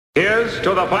Here's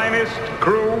to the finest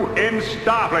crew in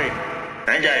Starfleet.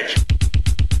 Engage.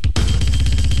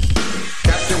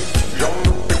 Captain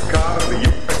Jean-Luc Picard of the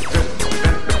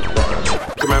USS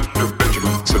Commander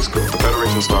Benjamin Sisko, the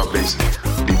Federation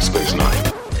Starbase, Deep Space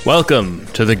Nine. Welcome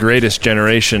to The Greatest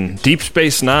Generation, Deep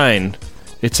Space Nine.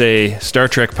 It's a Star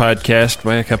Trek podcast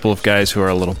by a couple of guys who are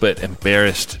a little bit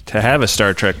embarrassed to have a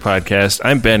Star Trek podcast.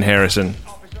 I'm Ben Harrison.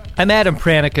 I'm Adam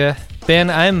Pranica.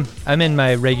 Ben, I'm in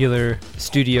my regular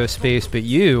studio space, but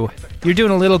you're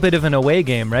doing a little bit of an away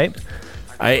game, right?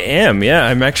 I am, yeah.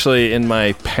 I'm actually in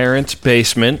my parents'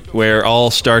 basement, where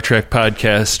all Star Trek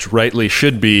podcasts rightly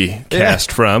should be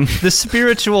cast from. The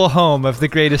spiritual home of The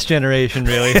Greatest Generation,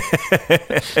 really.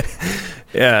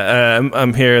 Yeah,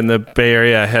 I'm here in the Bay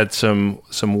Area. I had some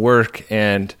work,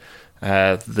 and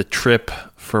the trip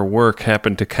for work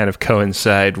happened to kind of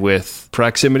coincide with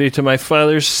proximity to my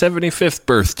father's 75th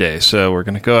birthday. So we're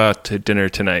going to go out to dinner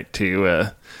tonight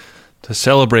to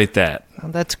celebrate that.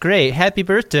 Well, that's great. Happy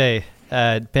birthday,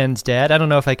 Ben's dad. I don't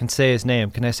know if I can say his name.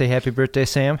 Can I say happy birthday,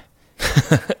 Sam?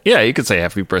 Yeah, you could say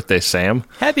happy birthday, Sam.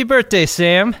 Happy birthday,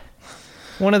 Sam.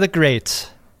 One of the greats.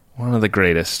 One of the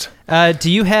greatest.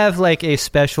 Do you have like a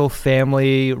special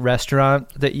family restaurant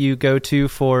that you go to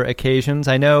for occasions?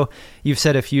 I know you've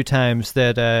said a few times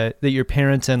that that your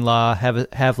parents-in-law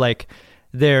have like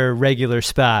their regular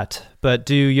spot, but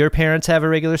do your parents have a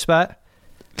regular spot?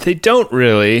 They don't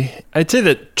really. I'd say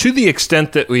that to the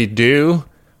extent that we do,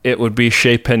 it would be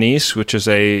Chez Panisse, which is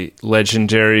a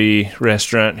legendary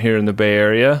restaurant here in the Bay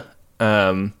Area.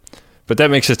 But that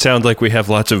makes it sound like we have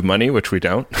lots of money, which we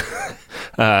don't.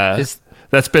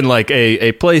 That's been like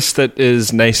a place that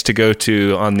is nice to go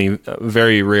to on the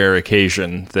very rare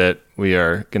occasion that we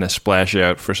are going to splash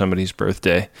out for somebody's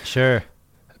birthday. Sure.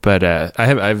 But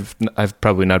I've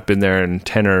probably not been there in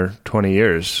 10 or 20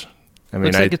 years. I mean,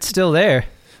 looks like it's still there.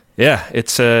 Yeah,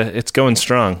 it's going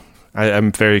strong.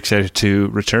 I'm very excited to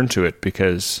return to it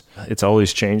because it's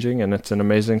always changing and it's an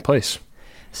amazing place.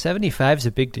 75's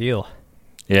a big deal.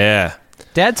 Yeah.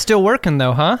 Dad's still working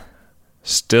though, huh?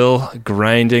 Still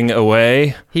grinding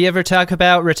away. He ever talk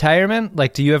about retirement?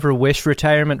 Like, do you ever wish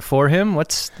retirement for him?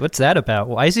 What's that about?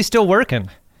 Why is he still working?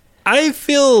 I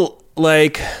feel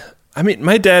like, I mean,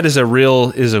 my dad is a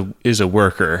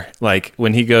worker. Like,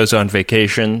 when he goes on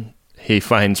vacation, he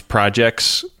finds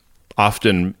projects,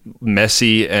 often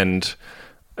messy and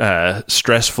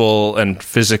stressful and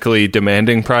physically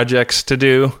demanding projects to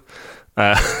do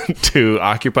to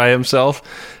occupy himself.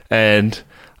 And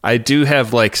I do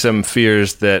have like some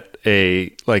fears that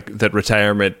that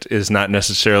retirement is not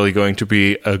necessarily going to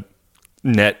be a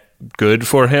net good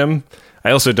for him.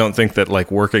 I also don't think that like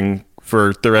working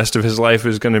for the rest of his life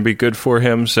is going to be good for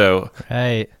him. So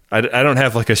right. I don't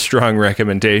have like a strong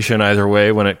recommendation either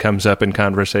way when it comes up in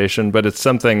conversation, but it's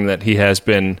something that he has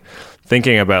been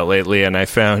thinking about lately. And I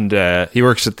found he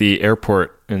works at the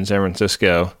airport in San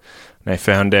Francisco, and I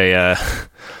found a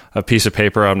piece of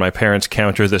paper on my parents'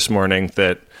 counter this morning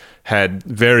that had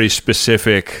very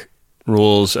specific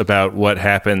rules about what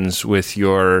happens with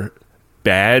your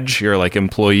badge, your like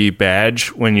employee badge,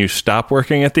 when you stop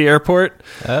working at the airport.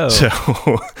 Oh. So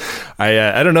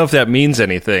I don't know if that means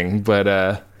anything,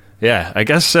 but yeah, I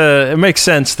guess it makes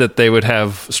sense that they would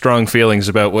have strong feelings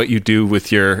about what you do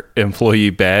with your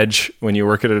employee badge when you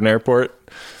work at an airport.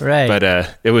 Right. But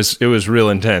it was real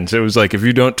intense. It was like, if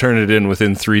you don't turn it in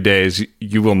within 3 days,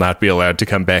 you will not be allowed to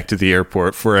come back to the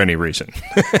airport for any reason.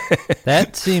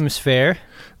 That seems fair.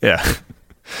 Yeah.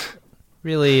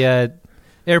 Really,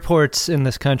 airports in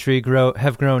this country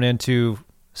have grown into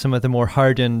some of the more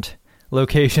hardened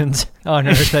locations on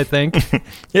Earth, I think.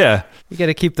 Yeah. You got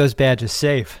to keep those badges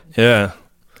safe. Yeah.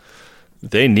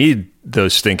 They need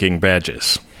those stinking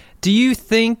badges. Do you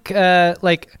think,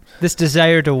 like, this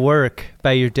desire to work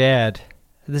by your dad,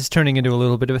 this is turning into a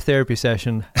little bit of a therapy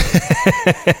session.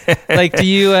 Like, do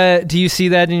you see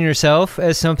that in yourself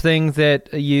as something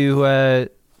that you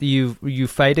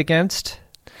fight against?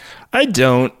 I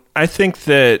don't. I think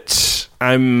that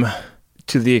I'm,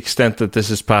 to the extent that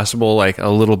this is possible, like a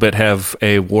little bit have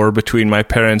a war between my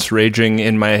parents raging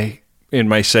in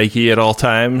my psyche at all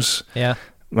times. Yeah.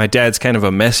 My dad's kind of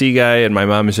a messy guy, and my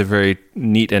mom is a very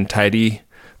neat and tidy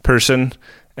person.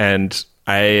 And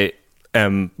I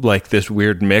am like this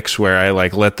weird mix where I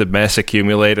like let the mess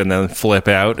accumulate and then flip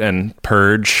out and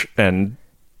purge and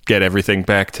get everything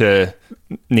back to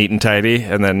neat and tidy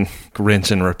and then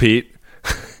rinse and repeat.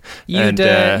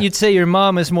 You'd say your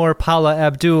mom is more Paula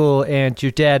Abdul and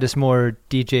your dad is more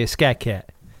DJ Scat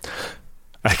Cat.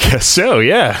 I guess so,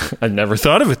 yeah. I never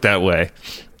thought of it that way.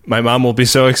 My mom will be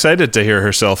so excited to hear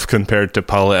herself compared to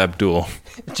Paula Abdul.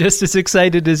 Just as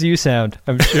excited as you sound,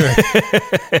 I'm sure.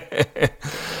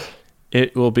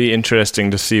 It will be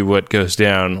interesting to see what goes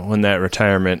down when that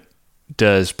retirement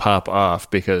does pop off,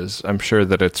 because I'm sure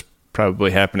that it's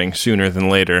probably happening sooner than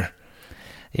later.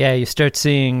 Yeah, you start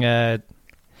seeing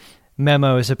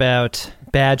memos about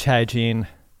badge hygiene.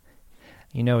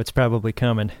 You know it's probably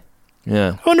coming.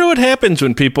 Yeah. I wonder what happens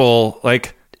when people,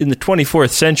 like, in the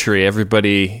 24th century,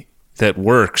 everybody that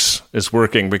works is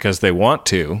working because they want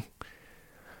to.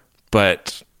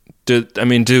 But do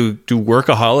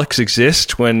workaholics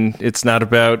exist when it's not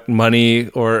about money?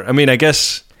 Or, I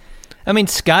guess...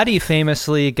 Scotty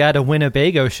famously got a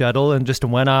Winnebago shuttle and just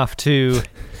went off to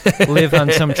live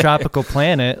on some tropical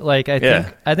planet. Like,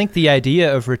 I think the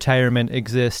idea of retirement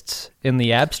exists in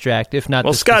the abstract, if not.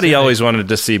 Well, Scotty always wanted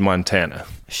to see Montana.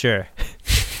 Sure.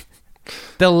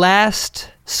 The last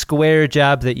square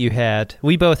job that you had,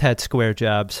 we both had square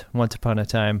jobs once upon a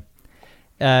time.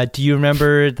 Do you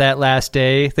remember that last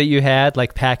day that you had,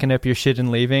 like packing up your shit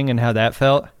and leaving, and how that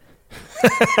felt?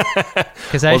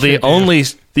 Well,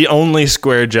 the only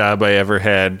square job I ever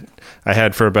had, I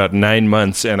had for about 9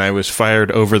 months, and I was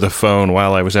fired over the phone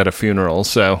while I was at a funeral.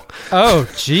 So, oh,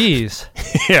 jeez,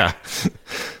 yeah.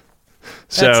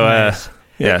 So, nice.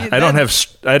 Yeah, I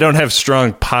don't have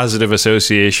strong positive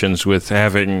associations with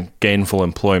having gainful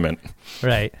employment.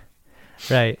 Right,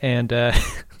 and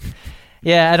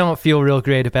yeah, I don't feel real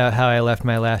great about how I left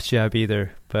my last job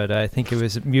either. But I think it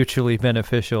was mutually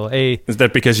beneficial. Is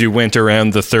that because you went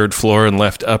around the third floor and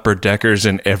left upper deckers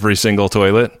in every single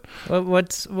toilet?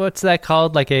 What's that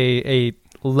called? Like a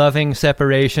loving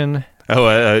separation? Oh,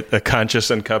 a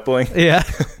conscious uncoupling? Yeah,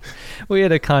 we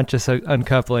had a conscious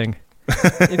uncoupling.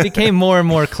 It became more and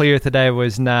more clear that I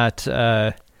was not...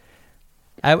 I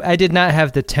did not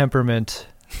have the temperament...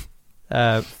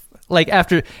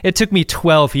 after it took me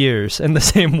 12 years in the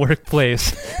same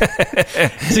workplace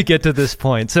to get to this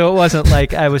point. So it wasn't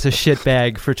like I was a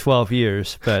shitbag for 12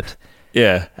 years, but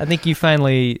yeah, I think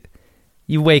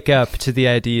you wake up to the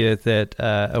idea that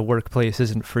a workplace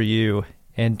isn't for you,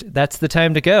 and that's the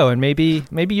time to go. And maybe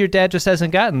your dad just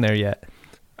hasn't gotten there yet.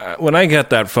 When I got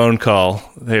that phone call,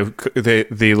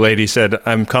 the lady said,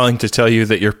 "I'm calling to tell you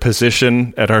that your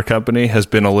position at our company has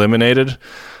been eliminated."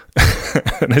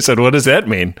 And I said, "What does that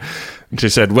mean?" And she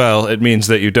said, "Well, it means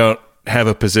that you don't have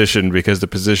a position because the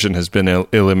position has been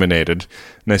eliminated."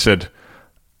 And I said,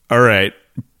 "All right,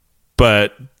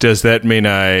 but does that mean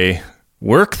I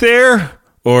work there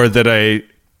or that I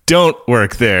don't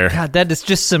work there?" God, that is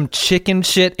just some chicken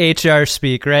shit HR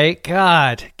speak, right?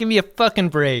 God, give me a fucking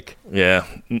break. Yeah,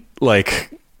 like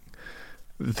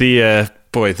the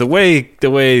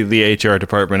way the HR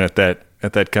department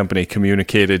at that company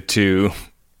communicated to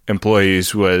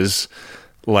employees was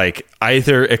like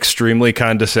either extremely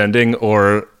condescending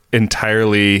or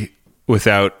entirely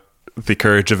without the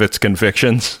courage of its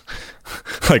convictions,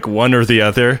 like one or the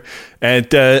other.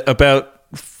 And about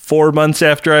 4 months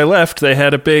after I left, they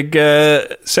had a big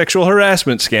sexual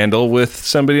harassment scandal with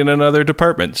somebody in another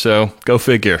department. So go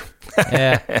figure.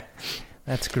 Yeah,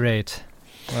 that's great.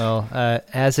 Well,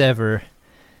 as ever,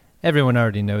 everyone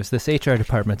already knows this. HR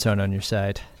departments aren't on your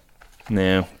side.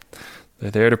 No. They're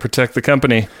there to protect the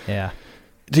company. Yeah.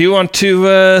 Do you want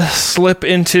to slip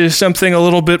into something a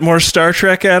little bit more Star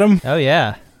Trek, Adam? Oh,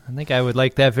 yeah. I think I would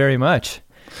like that very much.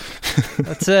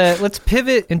 Let's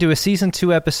pivot into a Season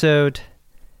 2 episode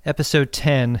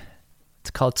 10.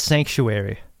 It's called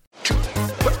Sanctuary. Do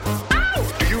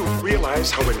you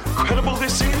realize how incredible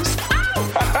this is?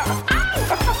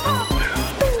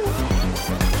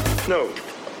 No,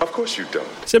 of course you don't.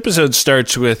 This episode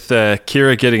starts with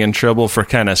Kira getting in trouble for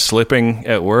kind of slipping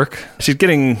at work. She's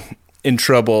getting in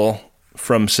trouble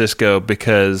from Cisco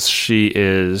because she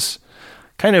is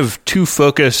kind of too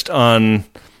focused on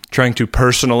trying to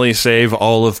personally save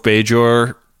all of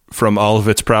Bajor from all of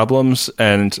its problems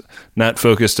and not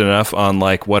focused enough on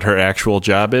like what her actual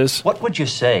job is. What would you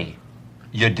say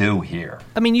you do here?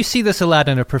 I mean, you see this a lot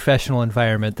in a professional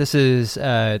environment. This is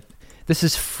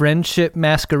friendship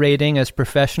masquerading as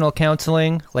professional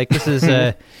counseling. Like this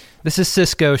is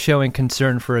Cisco showing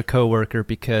concern for a coworker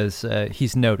because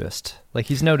he's noticed. Like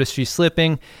he's noticed she's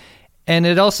slipping, and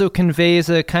it also conveys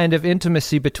a kind of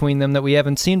intimacy between them that we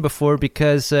haven't seen before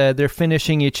because they're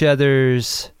finishing each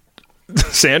other's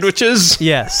sandwiches.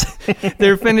 Yes,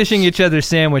 they're finishing each other's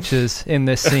sandwiches in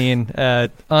this scene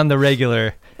on the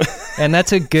regular. And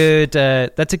that's a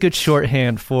good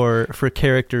shorthand for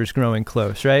characters growing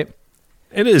close, right?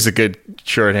 It is a good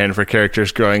shorthand for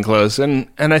characters growing close, and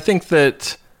I think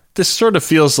that this sort of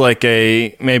feels like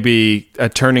maybe a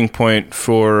turning point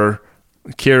for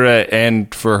Kira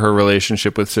and for her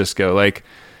relationship with Cisco. Like,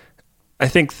 I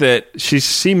think that she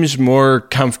seems more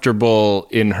comfortable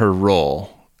in her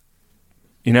role.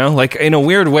 You know, like in a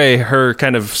weird way, her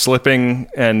kind of slipping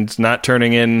and not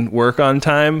turning in work on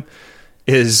time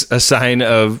is a sign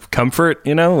of comfort.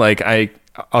 You know, like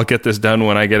I'll get this done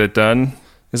when I get it done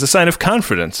is a sign of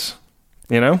confidence.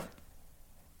 You know?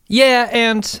 Yeah,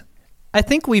 and I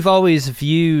think we've always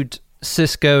viewed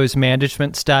Sisko's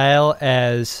management style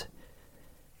as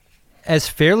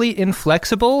fairly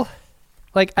inflexible.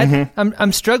 Like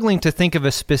I'm struggling to think of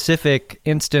a specific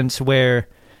instance where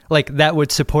like that would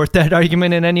support that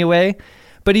argument in any way,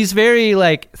 but he's very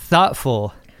like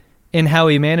thoughtful in how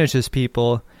he manages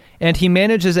people, and he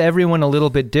manages everyone a little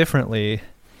bit differently.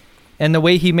 And the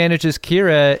way he manages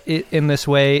Kira in this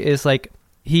way is like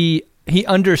he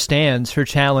understands her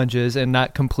challenges and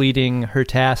not completing her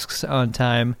tasks on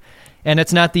time, and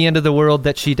it's not the end of the world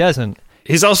that she doesn't.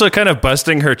 He's also kind of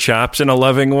busting her chops in a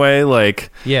loving way, like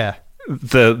yeah.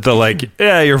 The like,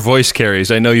 yeah, your voice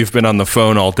carries. I know you've been on the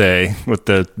phone all day with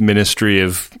the Ministry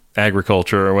of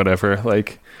Agriculture or whatever.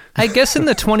 Like, I guess in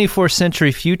the 24th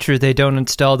century future, they don't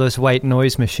install those white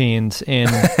noise machines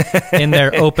in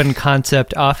their open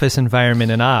concept office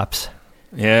environment in ops.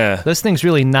 Yeah, those things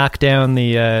really knock down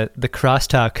the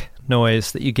crosstalk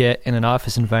noise that you get in an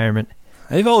office environment.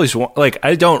 I've always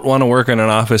I don't want to work in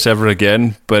an office ever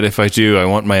again, but if I do, I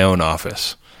want my own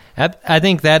office. I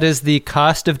think that is the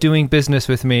cost of doing business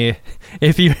with me.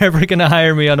 If you're ever going to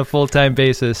hire me on a full-time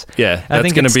basis, yeah, I that's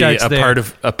think going to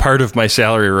be a part of my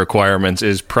salary requirements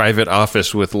is private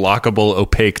office with lockable,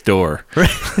 opaque door.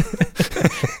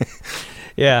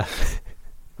 Yeah,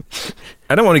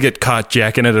 I don't want to get caught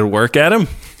jacking it at work, Adam.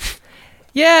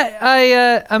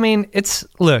 Yeah, I mean, it's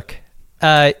going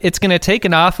to take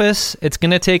an office. It's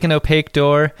going to take an opaque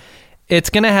door. It's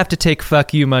going to have to take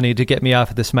fuck you money to get me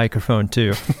off of this microphone,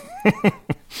 too.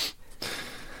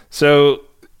 So,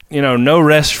 no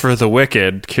rest for the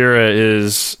wicked. Kira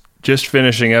is just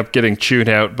finishing up getting chewed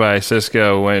out by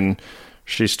Sisko when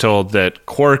she's told that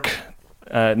Quark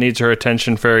needs her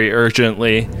attention very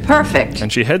urgently. Perfect.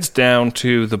 And she heads down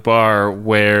to the bar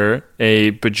where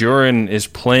a Bajoran is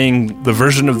playing the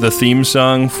version of the theme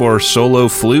song for solo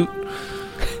flute.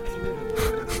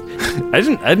 I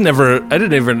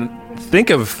didn't even think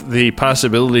of the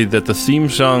possibility that the theme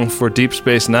song for Deep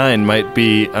Space Nine might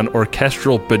be an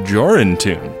orchestral Bajoran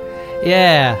tune.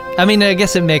 Yeah, I mean, I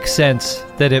guess it makes sense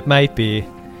that it might be.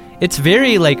 It's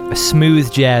very, like, smooth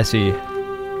jazzy,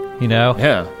 you know?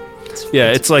 Yeah.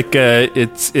 It's like,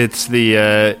 it's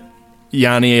the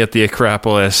Yanni at the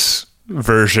Acropolis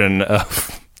version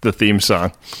of the theme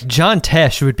song. John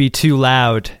Tesh would be too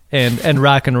loud and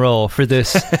rock and roll for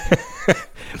this,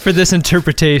 for this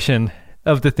interpretation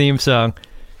of the theme song.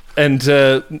 And,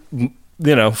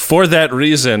 for that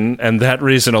reason and that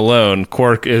reason alone,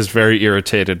 Quark is very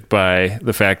irritated by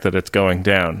the fact that it's going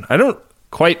down. I don't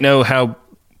quite know how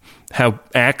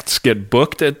acts get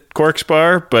booked at Quark's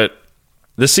bar, but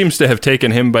this seems to have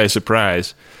taken him by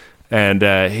surprise. And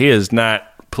he is not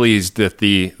pleased that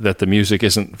the music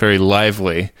isn't very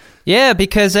lively. Yeah,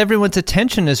 because everyone's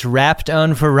attention is wrapped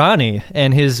on Varani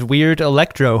and his weird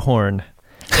electro horn.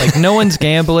 Like, no one's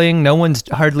gambling, no one's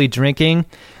hardly drinking.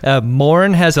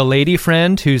 Morn has a lady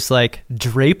friend who's, like,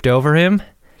 draped over him.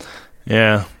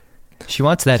 Yeah. She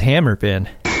wants that hammer bin.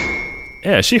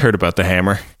 Yeah, she heard about the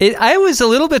hammer. I was a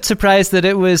little bit surprised that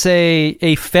it was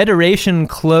a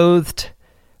Federation-clothed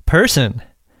person.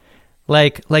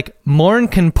 Like Morn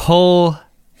can pull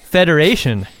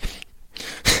Federation.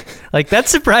 Like,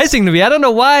 that's surprising to me. I don't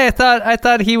know why. I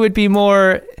thought he would be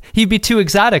he'd be too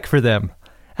exotic for them.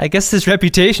 I guess his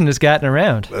reputation has gotten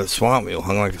around. A swamp mule,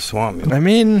 hung like a swamp mule. I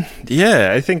mean,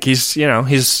 yeah, I think he's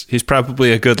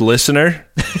probably a good listener.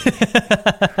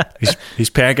 he's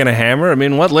packing a hammer. I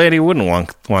mean, what lady wouldn't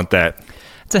want that?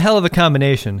 It's a hell of a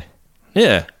combination.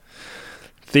 Yeah.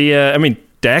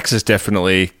 Dax is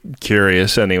definitely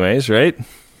curious anyways, right?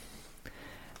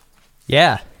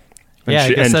 Yeah. I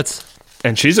guess that's...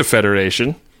 And she's a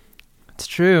Federation. It's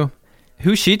true.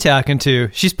 Who's she talking to?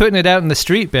 She's putting it out in the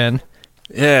street, Ben.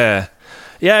 Yeah.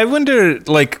 Yeah, I wonder,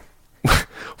 like,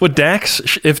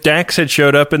 if Dax had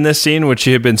showed up in this scene, would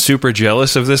she have been super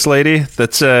jealous of this lady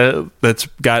that's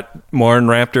got Morn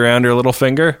wrapped around her little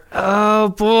finger? Oh,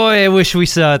 boy, I wish we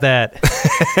saw that.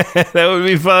 That would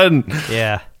be fun.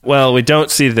 Yeah. Well, we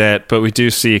don't see that, but we do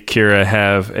see Kira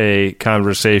have a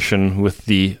conversation with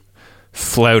the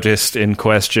flautist in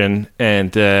question,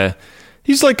 and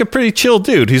he's like a pretty chill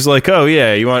dude. He's like, oh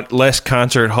yeah, you want less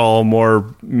concert hall,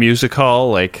 more music hall?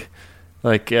 Like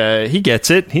he gets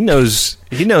it. He knows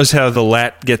how the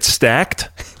lat gets stacked.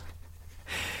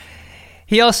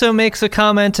 He also makes a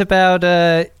comment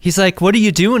about, he's like, what are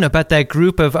you doing about that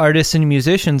group of artists and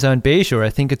musicians on Bajor? I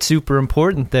think it's super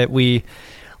important that we've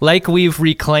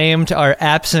reclaimed our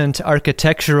absent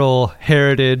architectural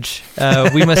heritage,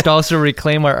 we must also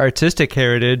reclaim our artistic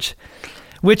heritage,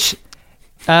 which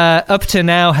up to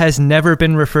now has never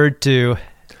been referred to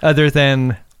other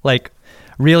than, like,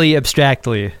 really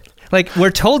abstractly. Like,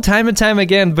 we're told time and time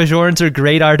again, Bajorans are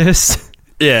great artists.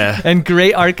 Yeah. And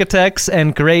great architects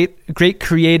and great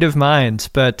creative minds.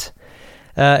 But,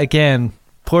 again,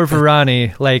 poor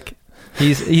Varani, like,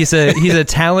 he's a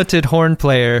talented horn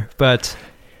player, but,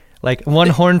 like, one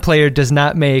horn player does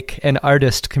not make an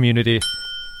artist community.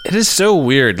 It is so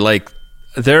weird. Like,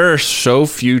 there are so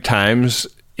few times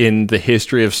in the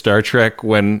history of Star Trek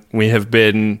when we have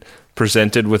been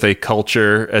presented with a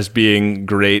culture as being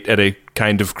great at a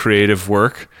kind of creative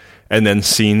work, and then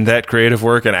seen that creative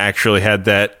work and actually had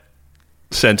that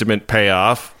sentiment pay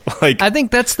off. Like, I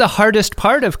think that's the hardest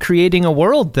part of creating a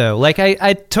world, though. Like,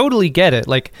 I totally get it.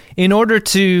 Like, in order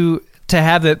to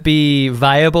have it be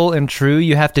viable and true,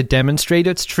 you have to demonstrate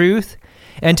its truth.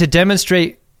 And to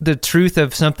demonstrate the truth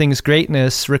of something's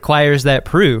greatness requires that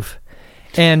proof.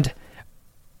 And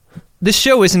this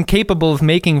show isn't capable of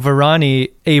making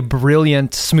Varani a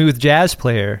brilliant, smooth jazz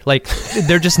player. Like,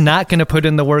 they're just not going to put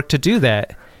in the work to do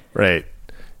that. Right.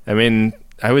 I mean,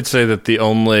 I would say that the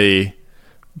only,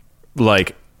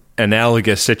 like,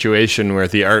 analogous situation where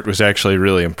the art was actually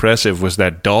really impressive was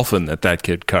that dolphin that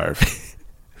kid carved.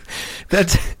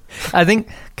 I think,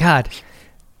 God,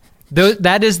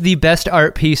 that is the best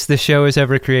art piece the show has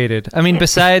ever created. I mean,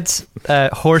 besides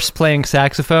horse playing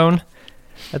saxophone,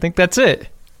 I think that's it.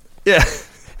 Yeah.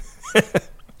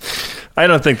 I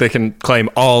don't think they can claim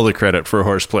all the credit for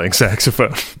horse playing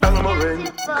saxophone.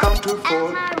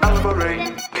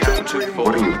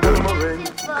 What are you doing? What are you doing?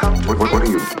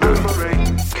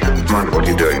 Commander, what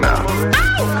are you doing now?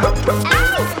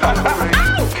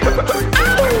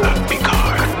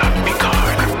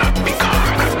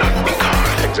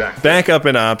 Back up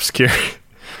in ops,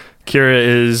 Kira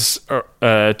is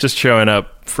just showing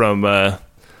up from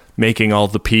making all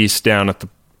the peace down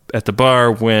at the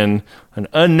bar when an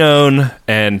unknown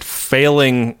and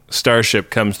failing starship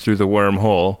comes through the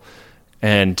wormhole,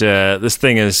 and this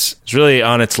thing is really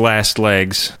on its last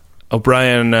legs.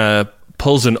 O'Brien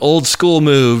pulls an old school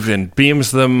move and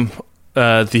beams them,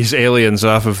 these aliens,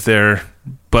 off of their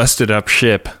busted up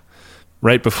ship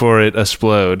right before it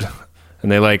explode.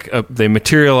 And they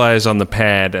materialize on the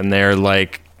pad, and they're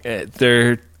like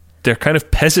they're kind of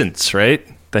peasants, right?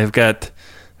 They've got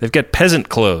peasant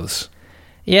clothes.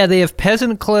 Yeah, they have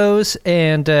peasant clothes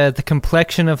and the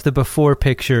complexion of the before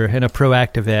picture in a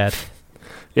Proactive ad.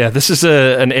 Yeah, this is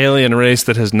an alien race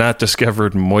that has not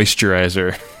discovered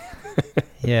moisturizer.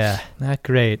 Yeah, not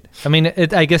great. I mean,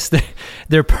 I guess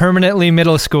they're permanently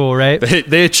middle school, right?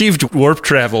 They achieved warp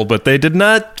travel, but they did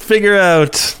not figure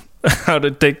out how to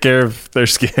take care of their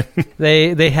skin.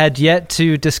 They had yet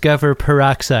to discover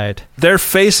peroxide. Their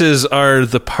faces are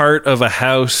the part of a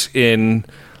house in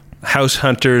House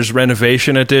Hunters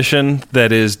Renovation Edition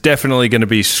that is definitely going to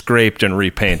be scraped and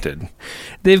repainted.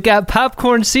 They've got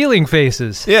popcorn ceiling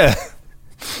faces. Yeah.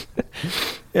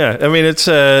 Yeah, I mean,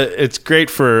 it's great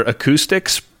for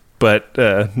acoustics, but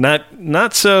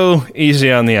not so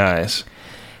easy on the eyes.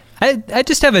 I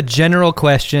just have a general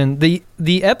question.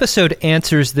 The episode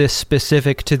answers this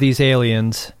specific to these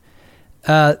aliens,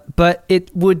 but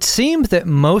it would seem that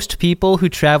most people who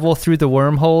travel through the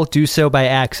wormhole do so by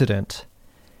accident.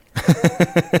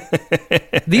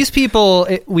 These people,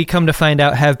 we come to find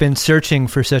out, have been searching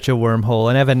for such a wormhole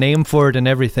and have a name for it and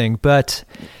everything, but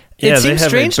it seems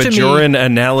strange to me. They have a Bajoran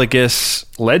analogous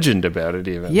legend about it,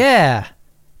 even. Yeah.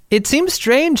 It seems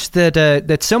strange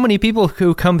that so many people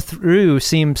who come through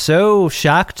seem so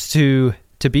shocked to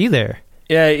be there.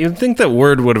 Yeah, you'd think that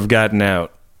word would have gotten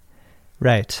out.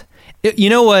 Right. You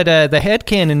know what the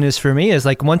headcanon is for me is,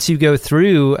 like, once you go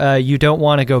through, you don't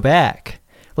want to go back.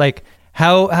 Like,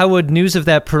 how would news of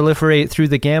that proliferate through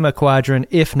the Gamma Quadrant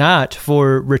if not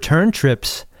for return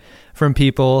trips from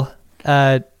people,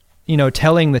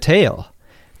 telling the tale?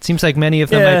 It seems like many of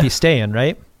them might be staying,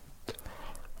 right?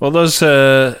 Well, those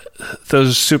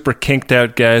super kinked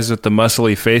out guys with the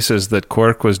muscly faces that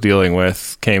Quark was dealing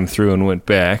with came through and went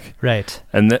back. Right.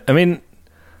 And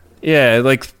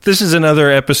this is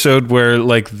another episode where,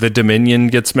 like, the Dominion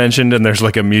gets mentioned and there's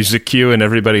like a music cue and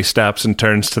everybody stops and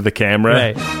turns to the camera.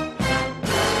 Right.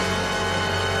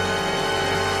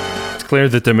 It's clear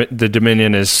that the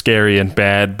Dominion is scary and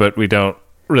bad, but we don't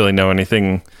really know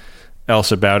anything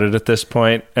else about it at this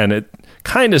point, and it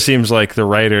kind of seems like the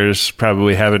writers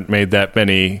probably haven't made that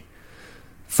many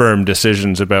firm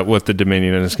decisions about what the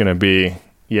Dominion is going to be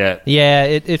yet. Yeah,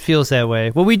 it feels that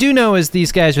way. What we do know is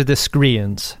these guys are the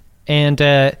Skreans, and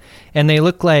they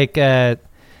look like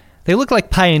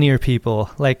pioneer people.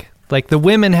 Like the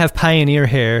women have pioneer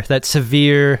hair, that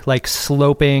severe, like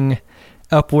sloping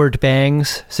upward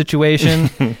bangs situation,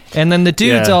 and then the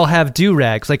dudes all have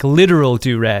do-rags, like literal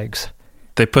do-rags.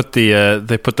 They put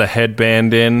the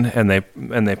headband in, and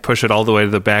they push it all the way to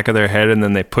the back of their head, and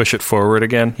then they push it forward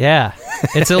again. Yeah,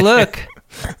 it's a look.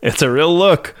 It's a real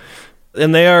look.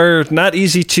 And they are not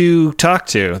easy to talk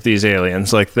to, these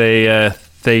aliens. Like, they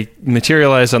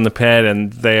materialize on the pad,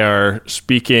 and they are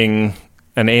speaking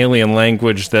an alien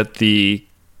language that the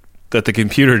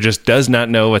computer just does not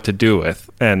know what to do with.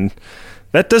 And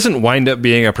that doesn't wind up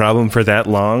being a problem for that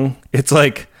long. It's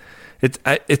like,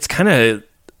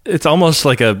 it's almost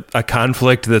like a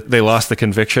conflict that they lost the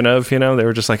conviction of, They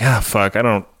were just like, fuck, I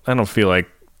don't feel like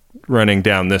running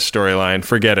down this storyline.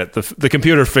 Forget it. The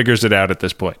computer figures it out at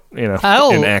this point, in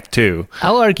Act 2.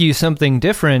 I'll argue something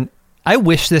different. I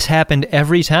wish this happened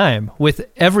every time with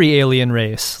every alien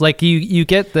race. Like you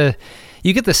get the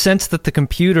sense that the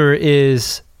computer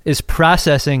is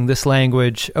processing this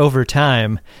language over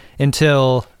time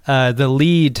until the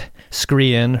lead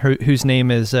Skrean, whose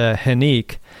name is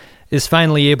Hanik, is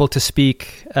finally able to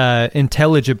speak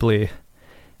intelligibly.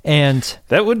 And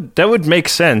that would make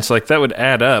sense. Like, that would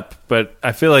add up, but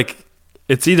I feel like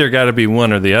it's either got to be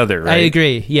one or the other, right? I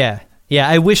agree. Yeah.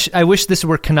 I wish this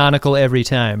were canonical every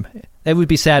time. That would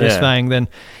be satisfying. Then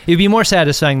it'd be more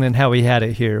satisfying than how we had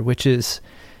it here, which is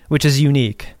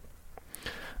unique.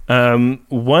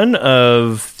 One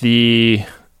of the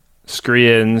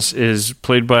Skreans is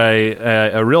played by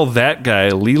a real that guy,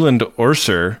 Leland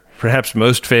Orser, perhaps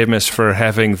most famous for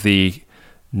having the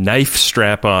knife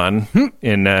strap on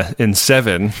in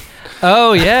 7.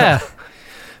 Oh yeah.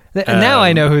 Now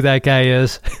I know who that guy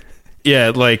is.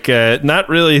 Yeah, like not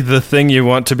really the thing you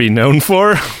want to be known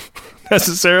for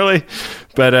necessarily,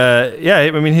 but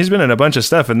I mean, he's been in a bunch of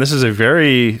stuff, and this is a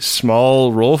very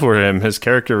small role for him. His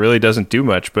character really doesn't do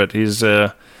much, but he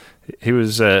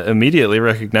was immediately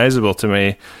recognizable to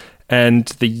me. And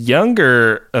the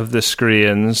younger of the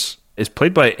Skreans is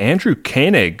played by Andrew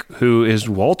Koenig, who is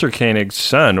Walter Koenig's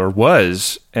son, or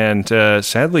was, and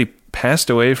sadly passed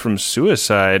away from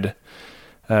suicide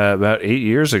about 8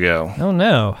 years ago. Oh,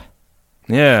 no.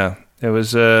 Yeah, it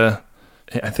was...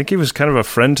 I think he was kind of a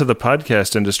friend to the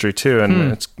podcast industry, too,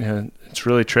 and it's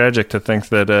really tragic to think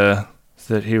that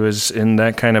he was in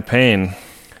that kind of pain.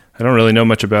 I don't really know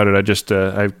much about it. I just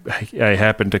I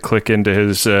happened to click into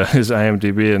his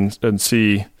IMDb and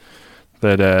see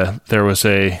that there was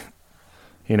a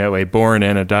born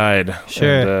and a died.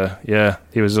 Sure. And,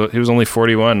 he was only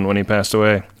 41 when he passed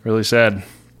away. Really sad.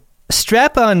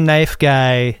 Strap-on knife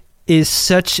guy is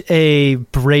such a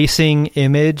bracing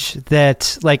image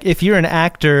that, like, if you're an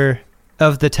actor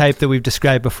of the type that we've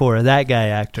described before, that guy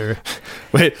actor.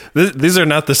 Wait, these are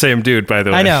not the same dude, by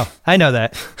the way. I know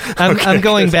that. I'm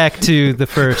going back to the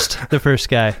first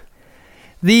guy.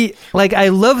 I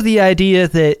love the idea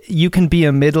that you can be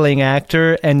a middling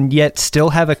actor and yet still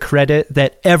have a credit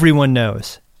that everyone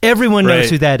knows. Everyone knows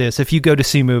who that is if you go to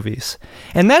see movies.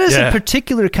 And that is a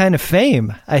particular kind of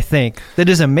fame, I think, that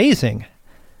is amazing.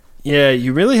 Yeah,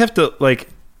 you really have to, like,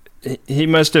 he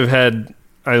must have had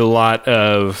a lot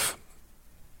of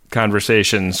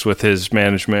conversations with his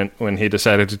management when he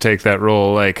decided to take that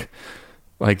role. Like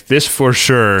this for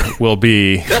sure will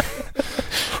be,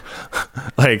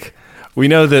 like, we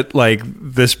know that, like,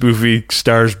 this movie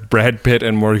stars Brad Pitt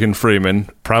and Morgan Freeman.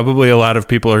 Probably a lot of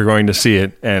people are going to see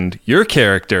it, and your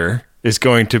character is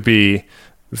going to be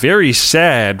very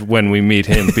sad when we meet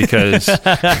him because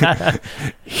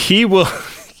he will...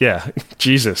 Yeah,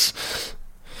 Jesus.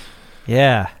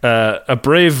 Yeah. A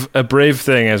brave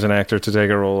thing as an actor to take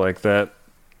a role like that.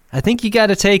 I think you got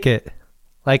to take it.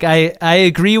 Like, I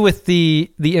agree with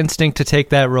the instinct to take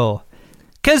that role.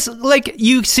 Because, like,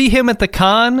 you see him at the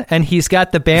con, and he's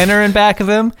got the banner in back of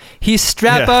him. He's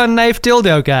strap-on knife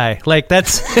dildo guy. Like,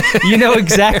 that's, you know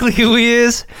exactly who he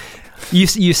is.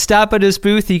 You stop at his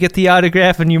booth, you get the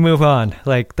autograph, and you move on.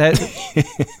 Like, that,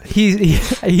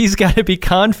 he's got to be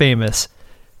con famous.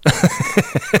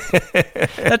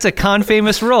 That's a con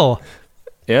famous role.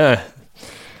 Yeah.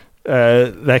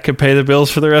 That could pay the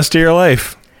bills for the rest of your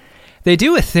life. They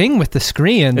do a thing with the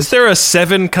Skreans. Is there a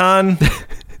 7-con?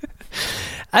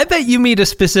 I bet you meet a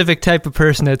specific type of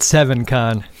person at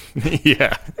 7-con.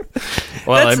 Yeah.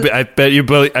 Well, I bet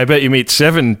you meet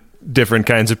 7 different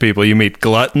kinds of people. You meet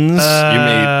gluttons, you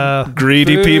meet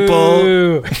greedy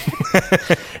people.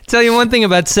 Tell you one thing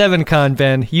about 7Con,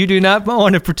 Ben. You do not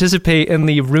want to participate in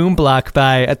the room block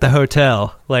buy at the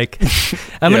hotel. Like,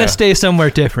 I'm going to stay somewhere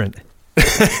different.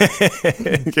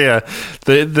 Yeah,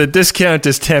 the discount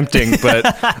is tempting, but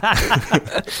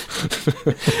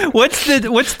what's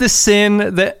the sin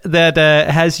that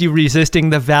has you resisting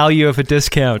the value of a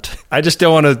discount? I just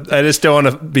don't want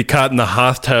to be caught in the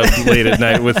hot tub late at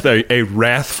night with a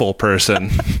wrathful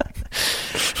person.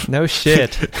 No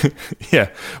shit. Yeah,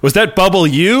 was that bubble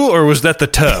you or was that the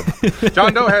tub?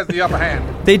 John Doe has the upper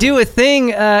hand. They do a thing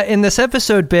in this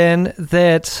episode, Ben,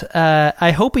 that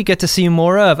I hope we get to see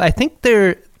more of. I think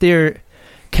they're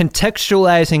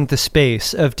contextualizing the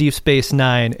space of Deep Space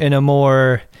Nine in a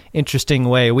more interesting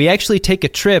way. We actually take a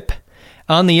trip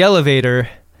on the elevator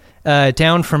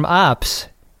down from Ops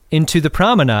into the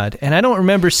promenade, and I don't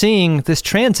remember seeing this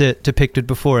transit depicted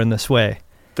before in this way.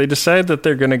 They decide that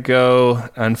they're going to go,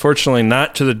 unfortunately,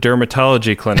 not to the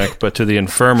dermatology clinic, but to the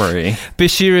infirmary.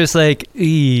 Bashir is like,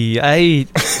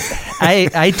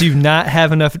 I do not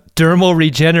have enough dermal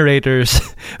regenerators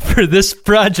for this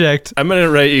project. I'm going to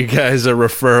write you guys a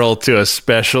referral to a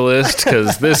specialist,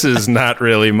 because this is not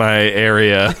really my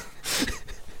area.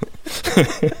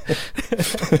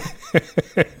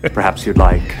 Perhaps you'd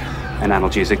like an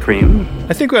analgesic cream?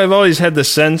 I think I've always had the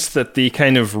sense that the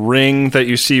kind of ring that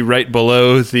you see right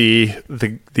below the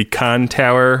con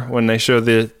tower when they show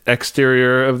the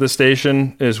exterior of the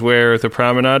station is where the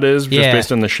promenade is, just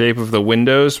based on the shape of the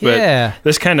windows. But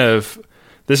this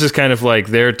is kind of like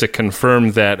there to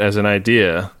confirm that as an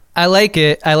idea. I like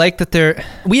it. I like that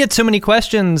we had so many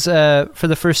questions for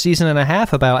the first season and a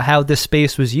half about how this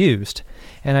space was used.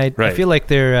 And I feel like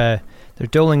they're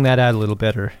doling that out a little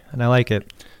better, and I like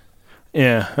it.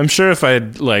 Yeah, I'm sure if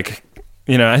I'd I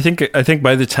think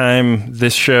by the time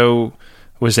this show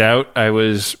was out, I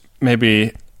was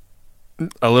maybe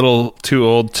a little too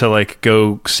old to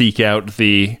go seek out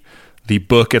the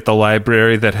book at the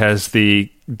library that has the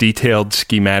detailed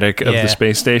schematic of the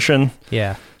space station.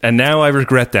 Yeah. And now I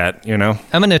regret that, I'm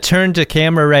going to turn to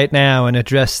camera right now and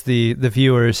address the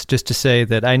viewers just to say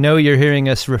that I know you're hearing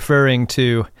us referring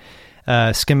to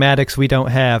schematics we don't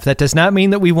have. That does not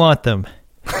mean that we want them.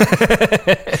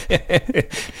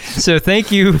 So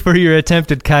thank you for your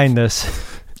attempted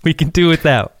kindness. We can do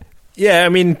without. Yeah, I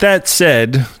mean, that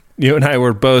said, you and I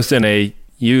were both in a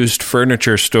used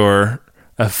furniture store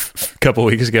a couple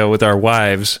weeks ago with our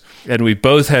wives, and we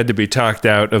both had to be talked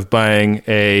out of buying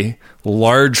a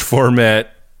large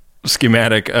format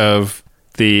schematic of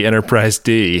the Enterprise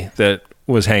D that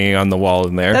was hanging on the wall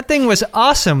in there. That thing was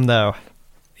awesome, though.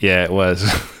 Yeah, it was.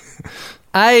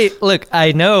 I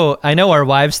know our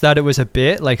wives thought it was a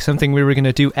bit like something we were going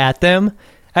to do at them.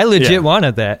 I legit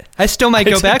wanted that. I still might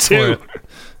go back for it.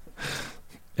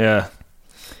 Yeah.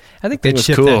 I think they'd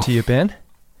ship that to you, Ben.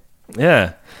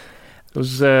 Yeah. It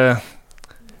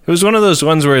was one of those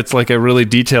ones where it's like a really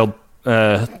detailed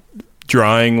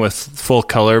drawing with full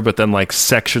color, but then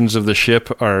sections of the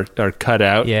ship are cut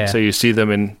out. Yeah. So you see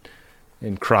them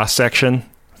in cross section.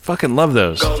 Fucking love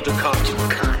those.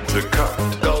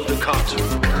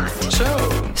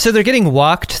 So they're getting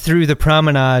walked through the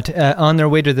promenade on their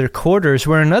way to their quarters,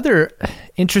 where another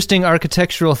interesting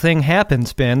architectural thing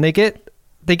happens, Ben. They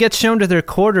get shown to their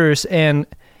quarters, and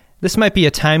this might be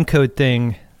a time code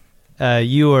thing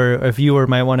you or a viewer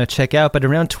might want to check out, but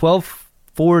around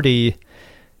 1240,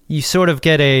 you sort of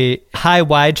get a high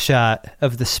wide shot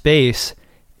of the space.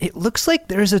 It looks like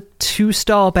there's a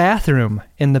 2-stall bathroom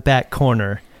in the back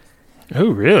corner. Oh,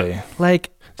 really?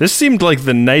 This seemed like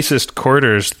the nicest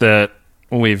quarters that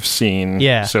we've seen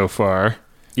so far.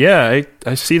 Yeah,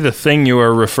 I see the thing you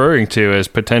are referring to as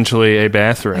potentially a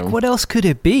bathroom. What else could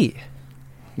it be?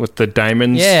 With the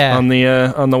diamonds on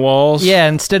the walls? Yeah,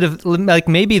 instead of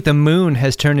maybe the moon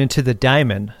has turned into the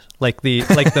diamond,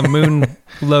 the moon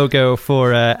logo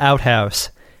for Outhouse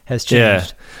has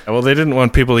changed. Yeah. Well, they didn't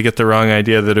want people to get the wrong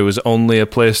idea that it was only a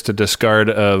place to discard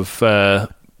of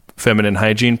feminine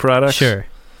hygiene products. Sure.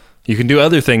 You can do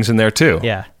other things in there too.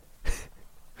 Yeah.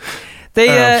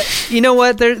 They, you know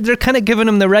what? They're kind of giving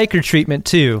them the Riker treatment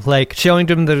too, showing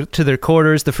them to their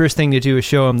quarters. The first thing to do is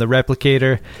show them the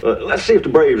replicator. Let's see if the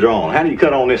Braves are on. How do you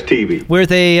cut on this TV? Where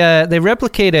they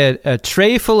replicate a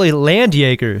tray full of land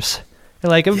Jaegers.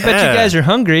 They're like, I bet you guys are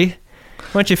hungry.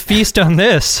 Why don't you feast on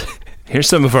this? Here's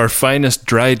some of our finest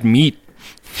dried meat.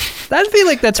 I feel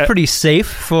like that's pretty safe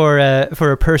for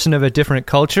a person of a different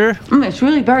culture. It's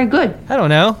really very good. I don't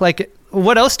know.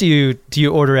 What else do you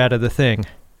order out of the thing?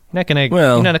 You're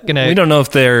not gonna. We don't know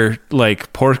if they're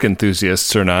pork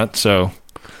enthusiasts or not, so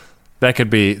that could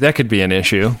be an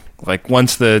issue. Like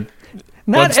once the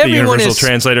Not Universal everyone is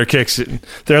Translator kicks in,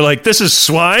 they're like, "This is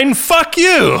swine. Fuck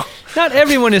you." not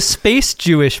everyone is space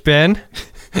Jewish, Ben.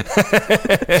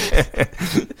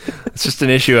 It's just an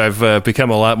issue I've become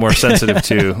a lot more sensitive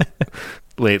to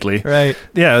lately. Right.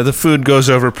 Yeah, the food goes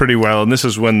over pretty well, and this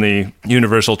is when the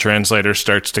Universal Translator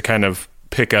starts to kind of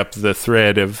pick up the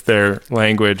thread of their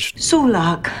language.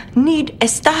 Sulak, need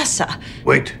estasa.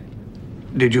 Wait.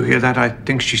 Did you hear that? I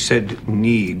think she said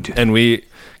need. And we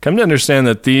come to understand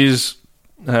that these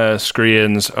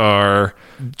Skreans are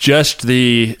just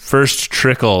the first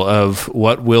trickle of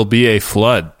what will be a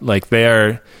flood. Like, they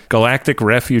are galactic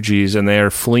refugees, and they are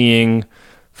fleeing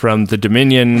from the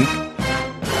Dominion.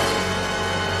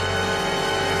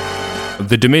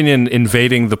 The Dominion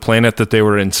invading the planet that they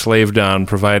were enslaved on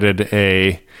provided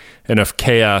enough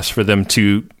chaos for them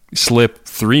to slip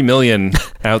 3 million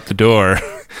out the door.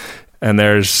 And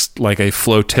there's like a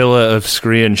flotilla of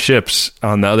Skrean ships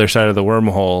on the other side of the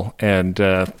wormhole, and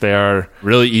they are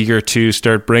really eager to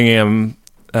start bringing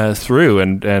them through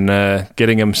and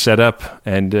getting them set up,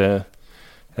 and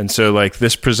so like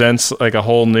this presents like a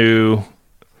whole new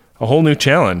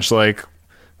challenge. Like,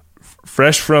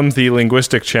 fresh from the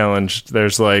linguistic challenge,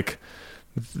 there's like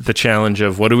the challenge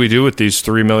of what do we do with these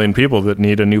 3 million people that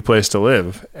need a new place to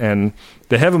live, and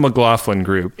they have a McLaughlin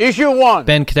group. Issue 1.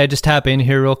 Ben, could I just hop in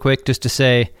here real quick just to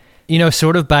say,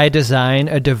 sort of by design,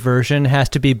 a diversion has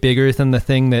to be bigger than the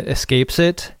thing that escapes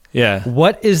it. Yeah.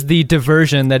 What is the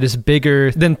diversion that is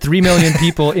bigger than 3 million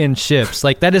people in ships?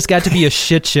 Like, that has got to be a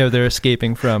shit show they're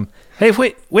escaping from. Hey,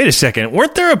 wait a second.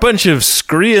 Weren't there a bunch of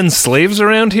Skrean slaves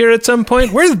around here at some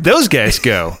point? Where did those guys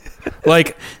go?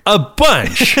 Like, a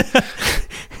bunch.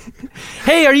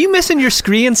 Hey, are you missing your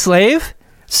Skrean slave?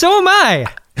 So am I.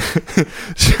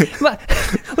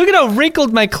 Look at how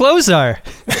wrinkled my clothes are.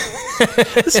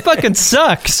 This fucking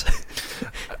sucks.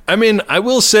 I mean, I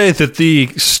will say that the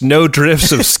snow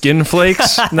drifts of skin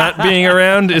flakes not being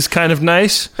around is kind of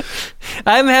nice.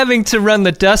 I'm having to run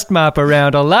the dust mop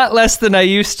around a lot less than I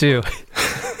used to.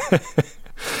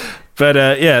 But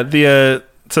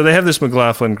so they have this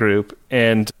McLaughlin group,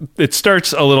 and it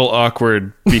starts a little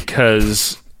awkward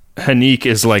because Haneek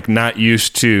is like not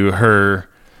used to her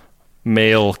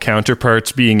male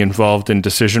counterparts being involved in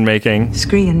decision making.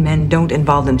 Skrean men don't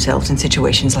involve themselves in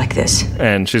situations like this.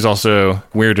 And she's also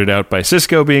weirded out by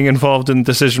Sisko being involved in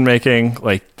decision making.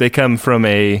 Like, they come from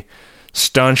a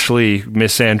staunchly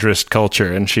misandrist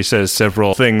culture, and she says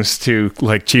several things to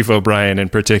like Chief O'Brien in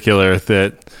particular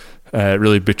that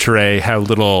really betray how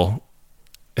little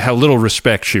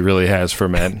respect she really has for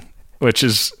men, which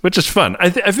is fun.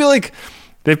 I feel like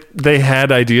They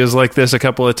had ideas like this a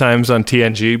couple of times on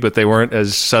TNG, but they weren't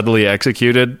as subtly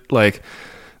executed. Like,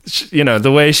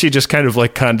 the way she just kind of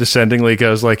like condescendingly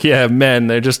goes like, yeah, men,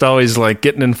 they're just always like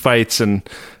getting in fights and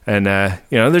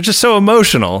they're just so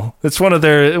emotional. It's one of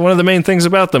the main things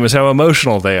about them is how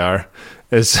emotional they are.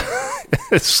 It's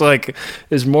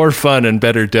more fun and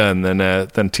better done than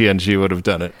TNG would have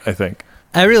done it, I think.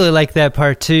 I really like that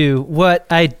part too. What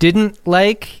I didn't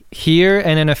like here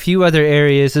and in a few other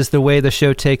areas is the way the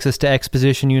show takes us to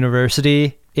Exposition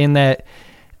University, in that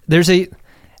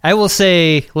I will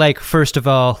say, like, first of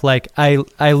all, like, I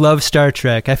love Star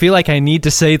Trek. I feel like I need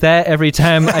to say that every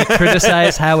time I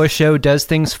criticize how a show does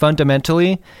things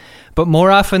fundamentally. But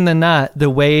more often than not, the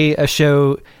way a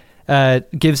show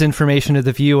gives information to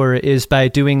the viewer is by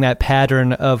doing that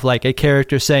pattern of like a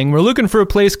character saying, we're looking for a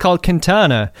place called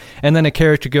Quintana, and then a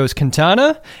character goes,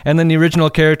 Quintana? And then the original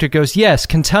character goes, yes,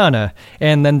 Quintana,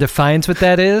 and then defines what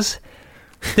that is.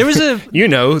 There was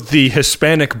the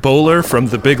Hispanic bowler from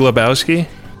The Big Lebowski.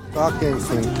 Fucking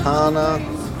Quintana.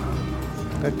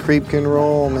 That creep can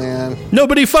roll, man.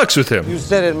 Nobody fucks with him. You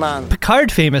said it, man.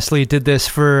 Picard famously did this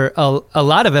for a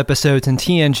lot of episodes in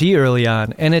TNG early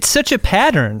on, and it's such a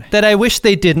pattern that I wish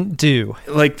they didn't do.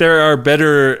 Like, there are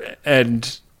better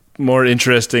and more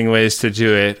interesting ways to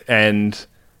do it, and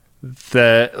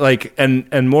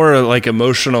and more like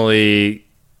emotionally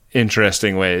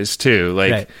interesting ways too.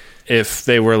 Like, right. If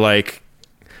they were like,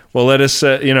 well, let us,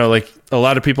 like, a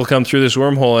lot of people come through this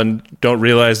wormhole and don't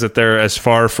realize that they're as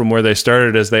far from where they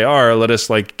started as they are. Let us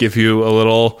like give you a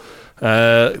little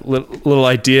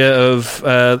idea of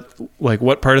like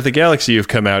what part of the galaxy you've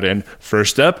come out in.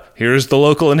 First up, here's the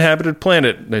local inhabited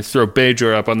planet. And they throw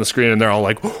Bajor up on the screen, and they're all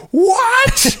like,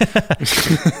 "What?"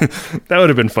 That would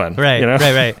have been fun, right?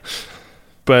 Right.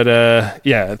 But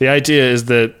the idea is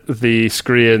that the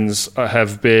Skreans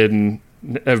have been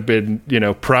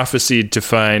prophesied to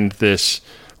find this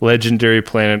legendary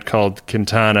planet called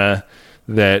Quintana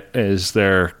that is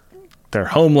their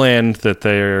homeland that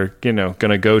they're, going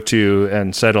to go to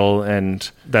and settle, and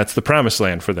that's the promised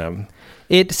land for them.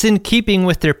 It's in keeping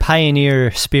with their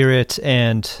pioneer spirit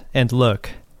and look.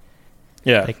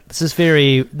 Yeah. Like, this is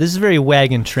very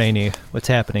wagon trainy what's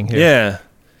happening here. Yeah.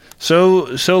 So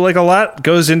like a lot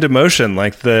goes into motion.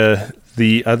 Like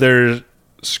the other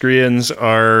Skreans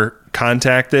are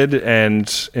contacted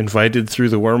and invited through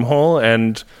the wormhole,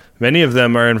 and many of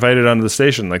them are invited onto the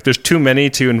station. Like, there's too many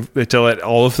to let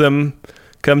all of them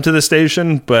come to the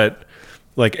station, but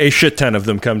like a shit ton of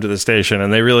them come to the station,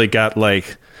 and they really got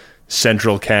like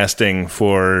central casting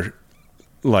for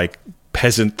like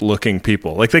peasant looking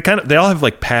people. Like they all have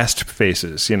like past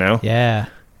faces, Yeah.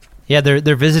 Yeah,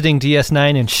 they're visiting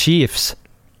DS9 in sheafs.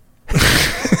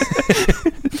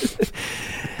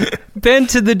 Ben,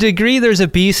 to the degree there's a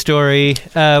B story,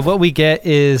 what we get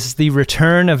is the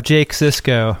return of Jake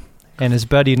Sisko and his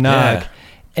buddy Nog. Yeah.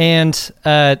 And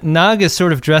Nog is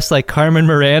sort of dressed like Carmen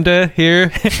Miranda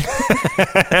here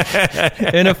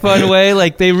in a fun way.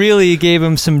 Like, they really gave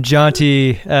him some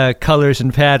jaunty colors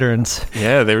and patterns.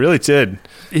 Yeah, they really did.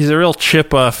 He's a real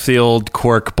chip off the old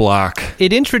Quark block.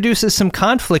 It introduces some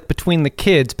conflict between the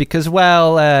kids, because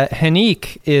while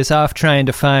Hanik is off trying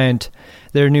to find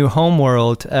their new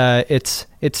homeworld, it's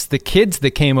the kids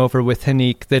that came over with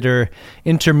Hanik that are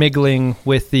intermingling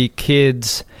with the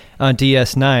kids on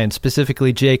DS9,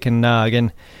 specifically Jake and Nog.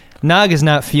 And Nog is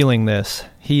not feeling this.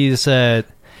 He's sort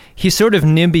of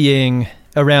NIMBYing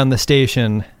around the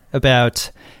station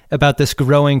about this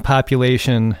growing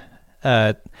population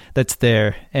that's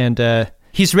there, and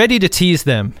he's ready to tease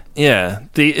them. Yeah,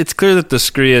 it's clear that the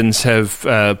Skreans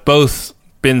have both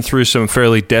been through some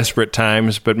fairly desperate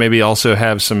times, but maybe also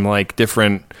have some like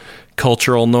different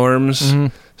cultural norms.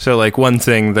 Mm-hmm. So like one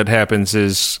thing that happens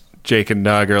is Jake and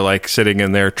Nog are like sitting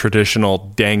in their traditional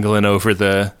dangling over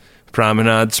the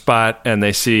promenade spot, and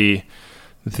they see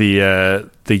the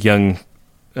young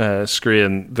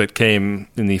Skrean that came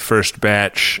in the first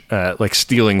batch like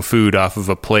stealing food off of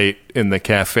a plate in the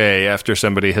cafe after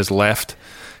somebody has left,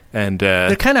 and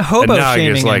they're kind of hobo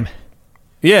shaming him.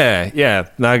 Yeah.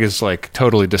 Nog is like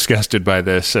totally disgusted by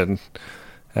this, and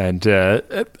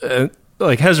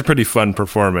like has a pretty fun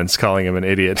performance calling him an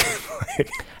idiot.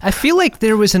 I feel like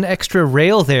there was an extra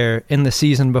rail there in the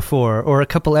season before, or a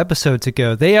couple episodes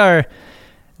ago.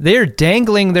 They're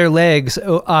dangling their legs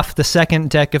off the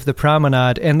second deck of the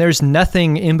promenade, and there's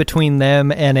nothing in between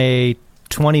them and a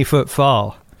 20-foot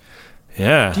fall.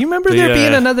 Yeah. Do you remember there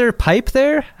being another pipe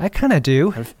there? I kind of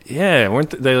do. Yeah,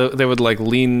 weren't they would like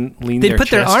lean They'd put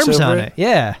their arms on it.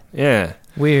 Yeah. Yeah.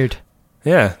 Weird.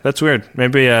 Yeah, that's weird.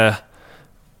 Maybe when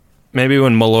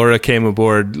Melora came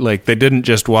aboard, like they didn't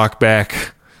just walk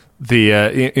back they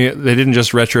didn't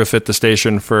just retrofit the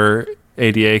station for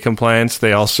ADA compliance.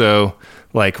 They also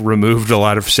like removed a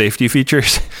lot of safety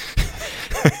features.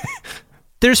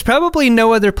 There's probably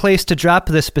no other place to drop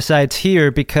this besides here,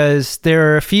 because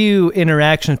there are a few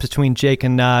interactions between Jake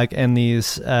and Nog and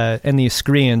these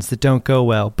Skreans that don't go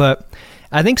well. But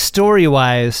I think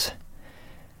story-wise,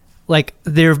 like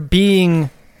they're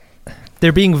being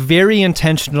very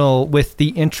intentional with the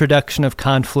introduction of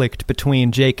conflict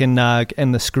between Jake and Nog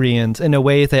and the Skreans in a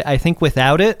way that I think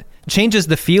without it changes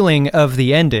the feeling of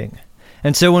the ending.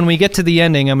 And so when we get to the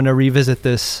ending, I'm going to revisit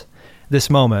this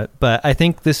moment, but I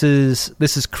think this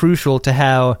is crucial to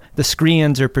how the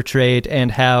Skreans are portrayed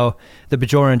and how the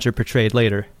Bajorans are portrayed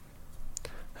later.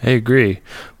 I agree.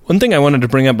 One thing I wanted to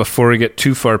bring up before we get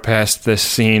too far past this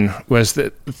scene was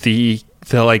that the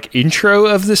like intro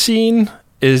of the scene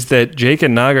is that Jake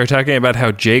and Nog are talking about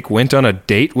how Jake went on a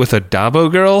date with a Dabo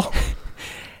girl.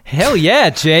 Hell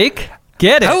yeah, Jake.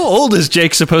 Get it. How old is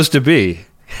Jake supposed to be?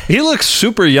 He looks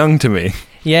super young to me.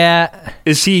 Yeah.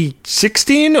 Is he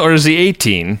 16 or is he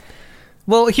 18?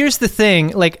 Well, here's the thing.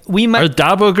 Like, we might... Are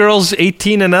Dabo girls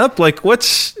 18 and up? Like, what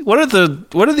are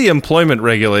the employment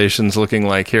regulations looking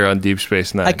like here on Deep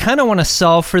Space Nine? I kind of want to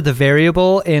solve for the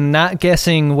variable in not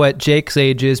guessing what Jake's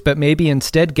age is, but maybe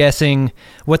instead guessing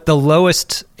what the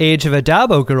lowest age of a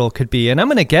Dabo girl could be. And I'm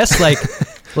going to guess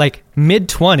like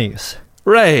mid-20s.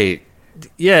 Right.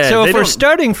 Yeah. So if we're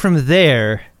starting from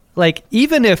there, like,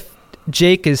 even if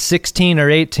Jake is 16 or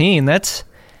 18, that's...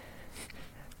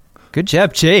 Good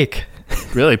job, Jake.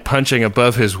 Really punching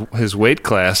above his weight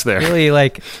class there. Really,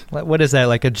 like, what is that,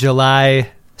 like a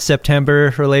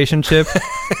July-September relationship?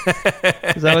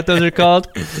 Is that what those are called?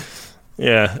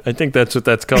 Yeah, I think that's what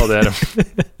that's called, Adam.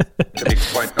 To be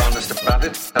quite honest about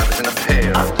it, I was in a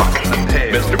pail.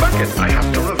 Mr. Bucket, I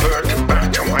have to revert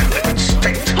back to my living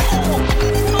state.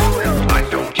 I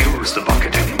don't use the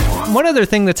bucket anymore. One other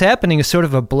thing that's happening is sort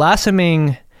of a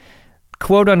blossoming,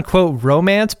 quote-unquote,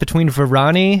 romance between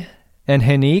Varani and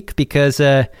Hanique, because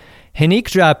Hanique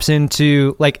drops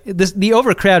into, like, this. The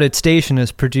overcrowded station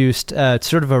has produced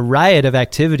sort of a riot of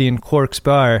activity in Quark's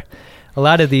bar. A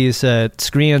lot of these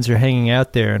Skreans are hanging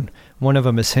out there, and one of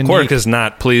them is Hanique. Quark is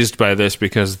not pleased by this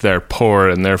because they're poor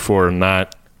and therefore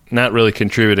not really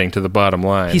contributing to the bottom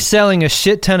line. He's selling a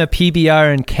shit ton of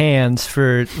PBR in cans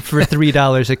for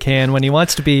 $3 a can when he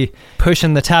wants to be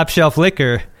pushing the top shelf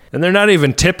liquor. And they're not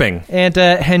even tipping. And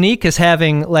Hanique is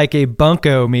having like a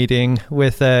bunco meeting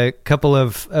with a couple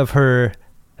of her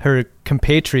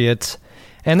compatriots.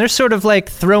 And they're sort of like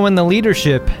throwing the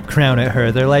leadership crown at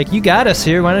her. They're like, you got us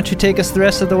here. Why don't you take us the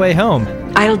rest of the way home?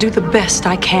 I'll do the best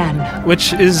I can.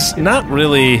 Which is not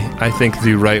really, I think,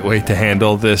 the right way to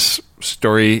handle this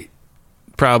story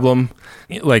problem.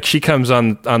 Like, she comes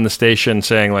on the station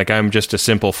saying, like, I'm just a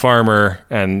simple farmer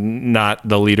and not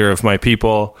the leader of my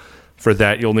people. For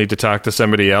that, you'll need to talk to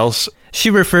somebody else. She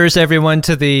refers everyone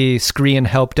to the Skrean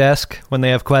help desk when they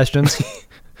have questions.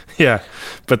 Yeah,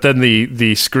 but then the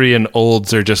Skrean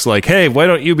olds are just like, hey, why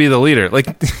don't you be the leader? Like,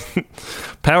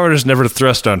 power is never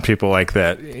thrust on people like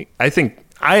that.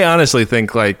 I honestly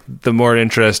think, like, the more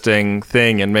interesting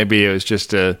thing, and maybe it was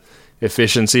just a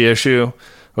efficiency issue,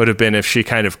 would have been if she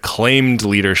kind of claimed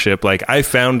leadership. Like, I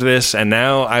found this, and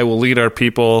now I will lead our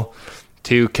people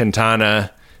to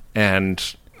Quintana,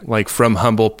 and, like, from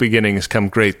humble beginnings come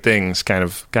great things, kind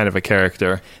of a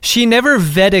character. She never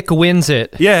Vedic wins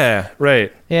it. Yeah,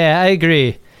 right. Yeah, I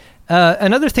agree.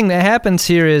 Another thing that happens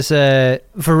here is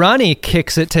Varani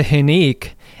kicks it to Hanique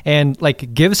and,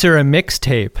 like, gives her a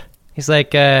mixtape. He's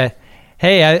like, hey,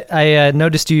 I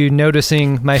noticed you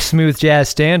noticing my smooth jazz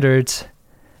standards.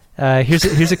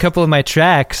 Here's a couple of my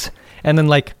tracks. And then,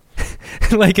 like,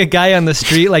 like a guy on the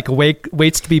street, like,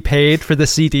 waits to be paid for the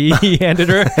CD he handed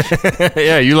her.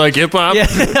 Yeah, you like hip hop?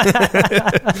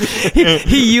 Yeah.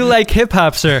 You like hip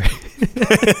hop, sir.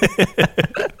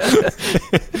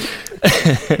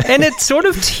 And it sort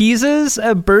of teases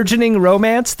a burgeoning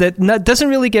romance that doesn't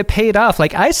really get paid off.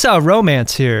 Like, I saw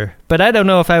romance here, but I don't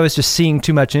know if I was just seeing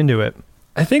too much into it.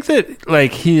 I think that,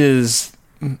 like, he is...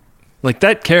 Like,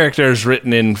 that character is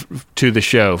written into the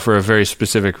show for a very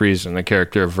specific reason, the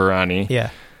character of Varani. Yeah.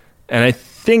 And I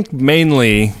think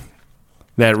mainly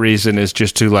that reason is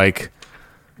just to, like,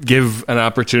 give an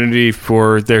opportunity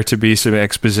for there to be some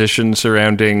exposition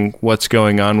surrounding what's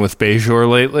going on with Bajor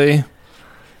lately,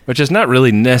 which is not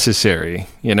really necessary,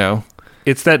 you know?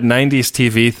 It's that 90s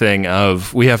TV thing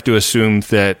of, we have to assume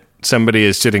that somebody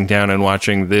is sitting down and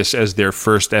watching this as their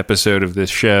first episode of this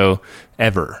show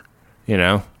ever, you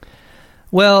know?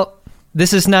 Well,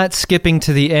 this is not skipping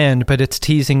to the end, but it's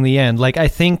teasing the end. Like, I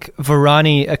think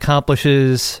Varani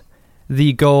accomplishes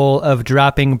the goal of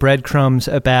dropping breadcrumbs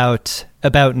about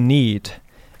need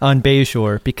on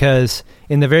Bajor, because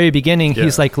in the very beginning,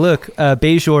 he's like, look,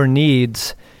 Bajor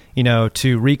needs, you know,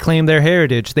 to reclaim their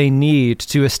heritage. They need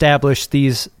to establish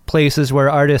these places where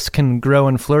artists can grow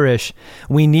and flourish.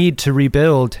 We need to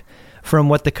rebuild from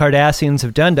what the Cardassians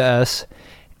have done to us.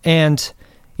 And...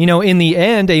 you know, in the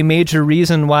end, a major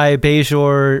reason why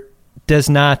Bajor does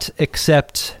not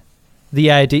accept the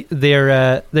idea,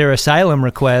 their asylum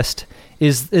request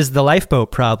is the lifeboat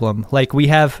problem. Like, we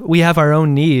have our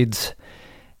own needs,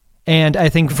 and I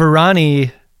think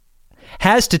Varani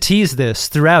has to tease this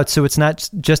throughout, so it's not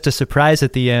just a surprise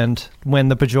at the end when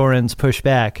the Bajorans push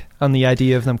back on the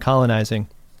idea of them colonizing.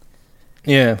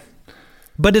 Yeah,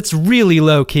 but it's really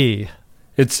low key.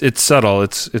 It's subtle.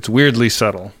 It's weirdly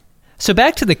subtle. So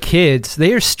back to the kids,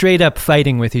 they are straight up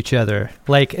fighting with each other.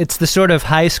 Like, it's the sort of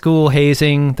high school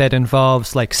hazing that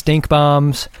involves, like, stink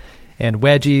bombs and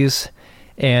wedgies,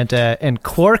 and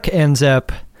Quark ends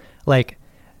up, like,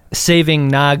 saving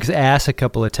Nog's ass a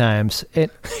couple of times.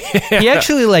 He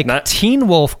actually, like, Teen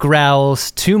Wolf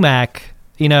growls Tumac,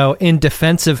 you know, in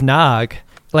defense of Nog,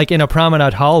 like, in a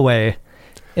promenade hallway,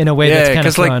 in a way that's kind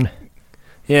of fun.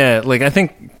 Like, I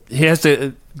think he has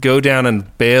to go down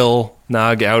and bail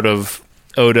Nog out of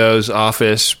Odo's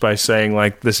office by saying,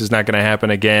 like, this is not going to happen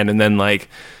again, and then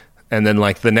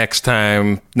the next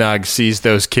time Nog sees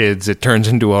those kids, it turns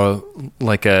into a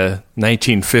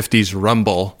 1950s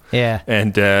rumble. Yeah.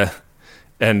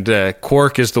 And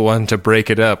Quark is the one to break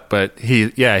it up, but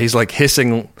he's like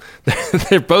hissing.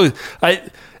 They're both.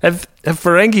 Have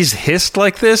Ferengis hissed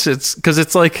like this? It's because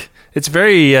it's like it's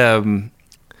very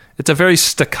it's a very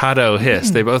staccato hiss.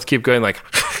 They both keep going like.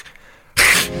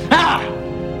 I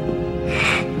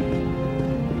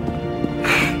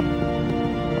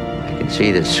can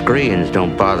see the Skreans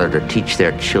don't bother to teach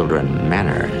their children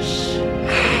manners.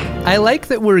 I like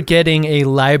that we're getting a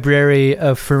library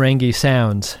of Ferengi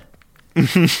sounds.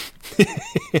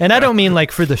 And I don't mean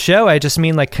like for the show. I just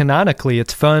mean like canonically.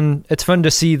 It's fun. It's fun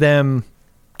to see them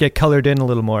get colored in a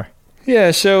little more.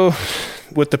 Yeah, so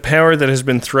with the power that has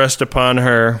been thrust upon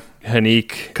her,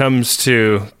 Hanik comes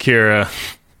to Kira,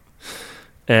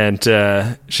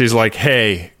 and she's like,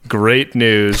 hey, great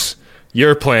news.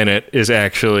 Your planet is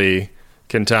actually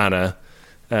Quintana,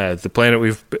 the planet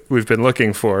we've been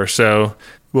looking for. So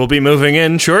we'll be moving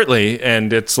in shortly,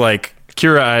 and it's like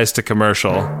Kira eyes to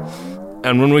commercial.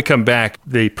 And when we come back,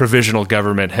 the provisional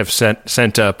government have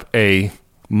sent up a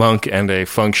monk and a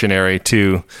functionary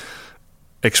to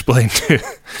explain to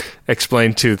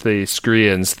the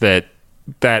Skreans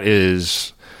that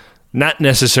is not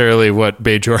necessarily what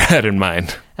Bajor had in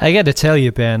mind. I got to tell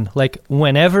you, Ben, like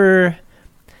whenever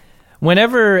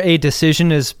a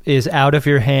decision is out of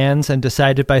your hands and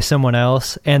decided by someone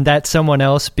else, and that someone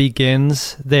else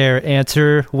begins their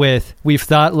answer with, we've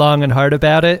thought long and hard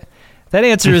about it, that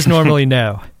answer is normally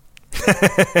no.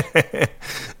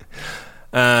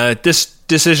 This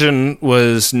decision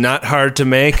was not hard to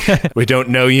make. We don't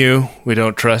know you. We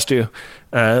don't trust you.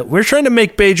 We're trying to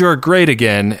make Bajor great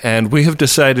again, and we have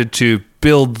decided to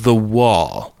build the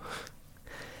wall.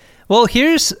 Well,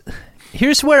 here's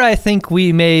where I think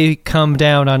we may come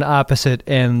down on opposite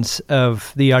ends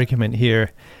of the argument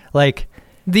here. Like,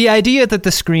 the idea that the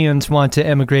Skreans want to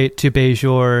emigrate to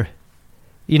Bajor,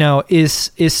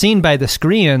 is seen by the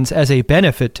Skreans as a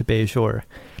benefit to Bajor.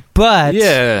 But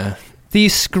yeah, the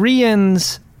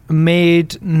Skreans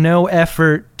made no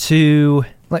effort to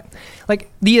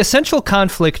like the essential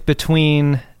conflict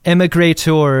between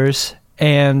emigrators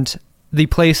and the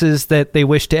places that they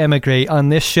wish to emigrate on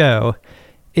this show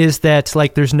is that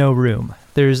like there's no room.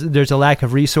 There's a lack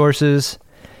of resources.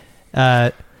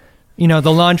 The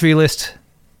laundry list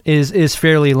is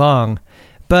fairly long,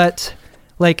 but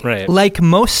like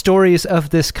most stories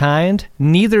of this kind,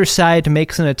 neither side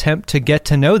makes an attempt to get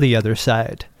to know the other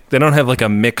side. They don't have like a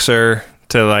mixer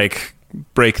to like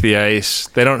break the ice.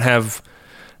 They don't have,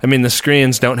 the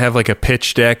Skreans don't have like a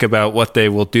pitch deck about what they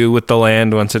will do with the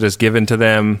land once it is given to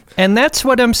them. And that's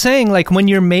what I'm saying. Like when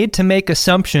you're made to make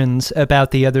assumptions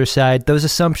about the other side, those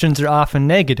assumptions are often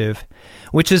negative,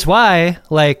 which is why,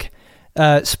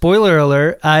 spoiler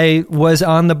alert, I was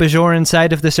on the Bajoran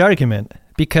side of this argument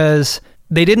because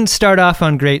they didn't start off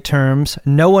on great terms.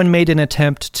 No one made an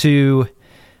attempt to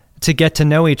get to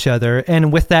know each other.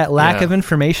 And with that lack of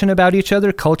information about each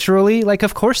other culturally,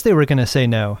 of course they were going to say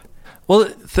no. Well,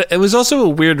 it was also a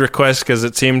weird request because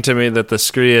it seemed to me that the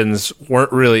Skreans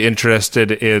weren't really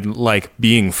interested in,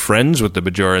 being friends with the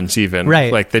Bajorans even.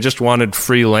 Right. They just wanted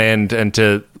free land and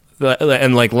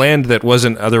land that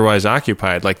wasn't otherwise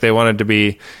occupied. They wanted to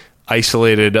be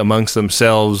isolated amongst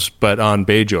themselves, but on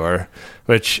Bajor,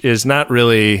 which is not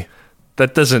really,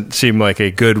 that doesn't seem like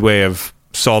a good way of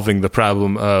solving the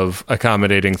problem of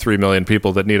accommodating 3 million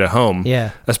people that need a home.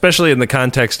 Yeah. Especially in the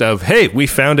context of, hey, we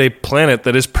found a planet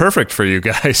that is perfect for you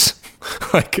guys.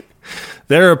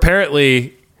 There are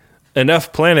apparently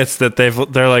enough planets that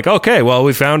they're like, okay, well,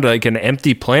 we found an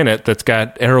empty planet that's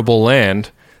got arable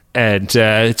land, and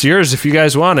it's yours if you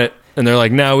guys want it. And they're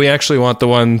like, no, we actually want the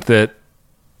one that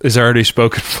is already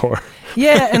spoken for.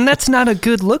 Yeah, and that's not a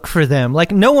good look for them.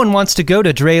 No one wants to go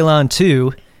to Draylon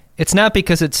 2. It's not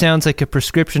because it sounds like a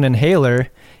prescription inhaler.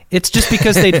 It's just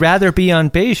because they'd rather be on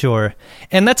Bajor.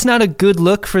 And that's not a good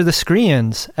look for the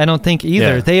Skreans, I don't think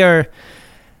either. Yeah.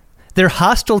 They're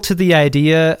hostile to the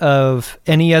idea of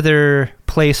any other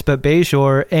place but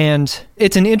Bajor, and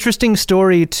it's an interesting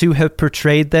story to have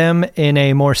portrayed them in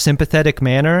a more sympathetic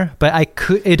manner, but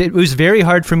it was very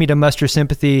hard for me to muster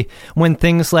sympathy when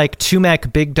things like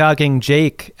Tumac big dogging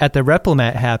Jake at the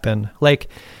Replomat happen.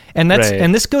 And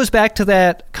this goes back to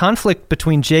that conflict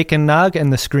between Jake and Nog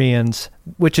and the Skreans,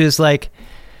 which is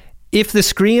if the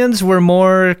Skreans were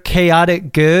more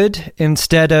chaotic good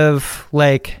instead of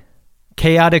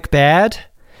chaotic bad,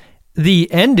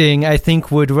 the ending I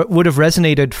think would have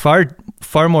resonated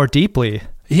far more deeply.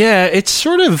 Yeah, it's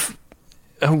sort of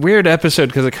a weird episode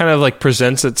because it kind of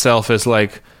presents itself as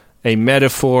a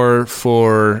metaphor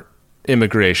for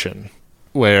immigration,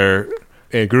 where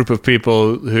a group of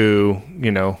people who,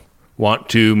 want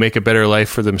to make a better life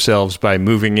for themselves by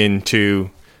moving into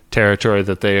territory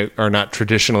that they are not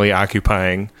traditionally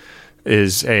occupying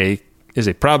is a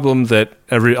problem that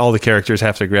all the characters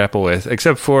have to grapple with,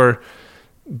 except for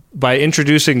by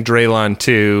introducing Draylon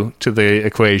 2 to the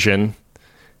equation,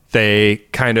 they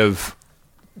kind of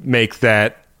make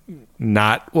that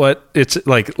not what it's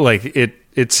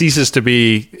it ceases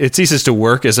to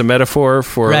work as a metaphor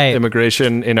for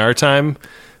immigration in our time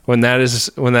when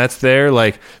that's there.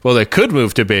 They could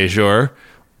move to Bajor,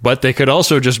 but they could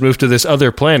also just move to this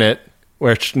other planet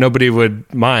which nobody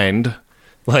would mind.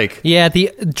 Like, yeah,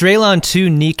 the Draylon 2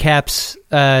 kneecaps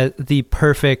the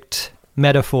perfect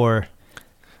metaphor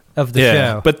of the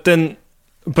show. But then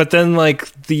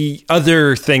like the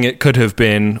other thing it could have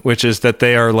been, which is that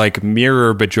they are like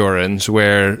mirror Bajorans,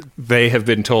 where they have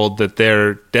been told that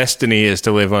their destiny is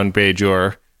to live on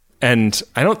Bajor. And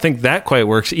I don't think that quite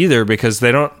works either, because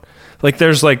they don't, like,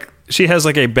 there's like, she has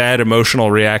like a bad emotional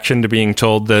reaction to being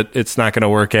told that it's not going to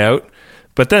work out.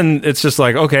 But then it's just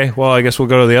like, okay, well, I guess we'll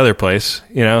go to the other place.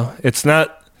 You know, it's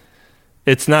not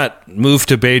move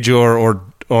to Bajor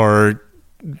or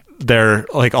they're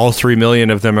like all 3 million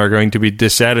of them are going to be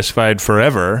dissatisfied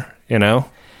forever. You know,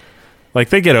 like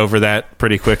they get over that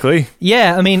pretty quickly.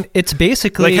 Yeah, I mean, it's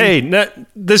basically like, hey,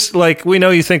 this, like, we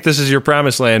know you think this is your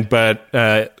promised land, but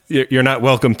you're not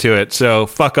welcome to it. So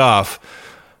fuck off.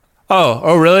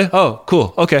 Oh, really? Oh,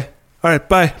 cool. Okay. All right.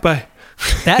 Bye.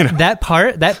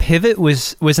 That pivot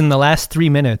was in the last 3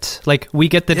 minutes. Like, we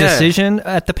get the decision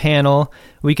at the panel,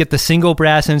 we get the single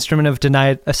brass instrument of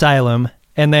denied asylum,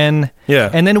 and then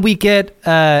we get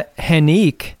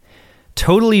Hanik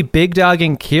totally big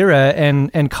dogging Kira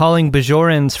and calling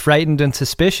Bajorans frightened and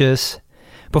suspicious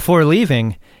before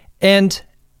leaving. And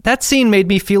that scene made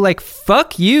me feel like,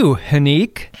 fuck you,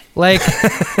 Hanik. Like,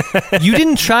 you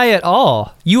didn't try at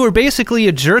all. You were basically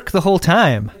a jerk the whole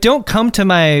time. Don't come to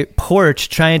my porch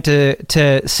trying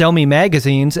to sell me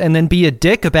magazines and then be a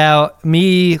dick about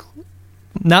me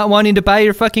not wanting to buy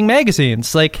your fucking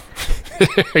magazines. Like,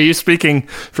 are you speaking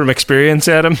from experience,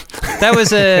 Adam?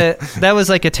 That was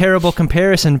like a terrible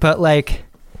comparison, but like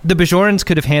the Bajorans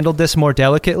could have handled this more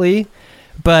delicately.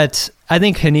 But I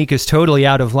think Hanik is totally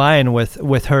out of line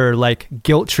with her like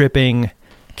guilt tripping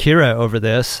Kira over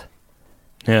this.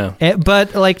 Yeah.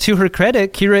 But like, to her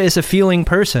credit, Kira is a feeling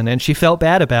person and she felt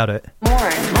bad about it.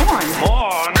 Morn.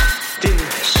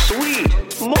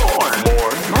 Sweet.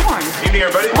 Morn. You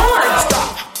here, buddy? Morn.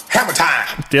 Stop. Hammer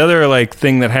time. The other like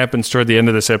thing that happens toward the end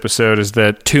of this episode is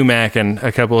that Tumac and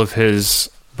a couple of his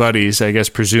buddies, I guess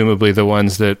presumably the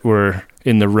ones that were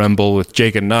in the rumble with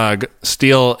Jake and Nog,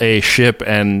 steal a ship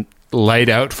and light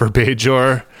out for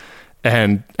Bajor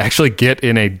and actually get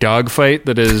in a dogfight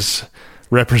that is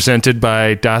represented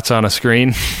by dots on a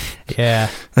screen. Yeah.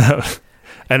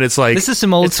 And it's like, this is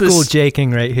some old school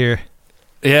jaking right here.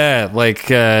 Yeah, like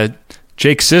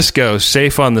Jake Sisko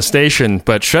safe on the station,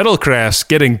 but shuttlecraft's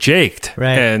getting jaked,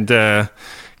 right? And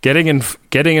getting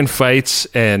in fights,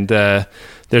 and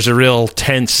there's a real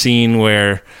tense scene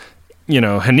where, you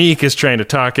know, Hanik is trying to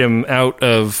talk him out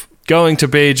of going to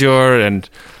Bajor, and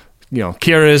you know,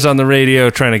 Kira is on the radio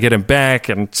trying to get him back,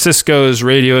 and Sisko is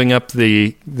radioing up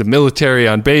the military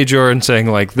on Bajor and saying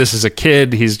like, this is a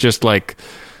kid, he's just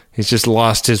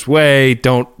lost his way,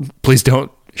 please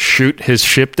don't shoot his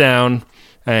ship down.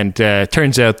 And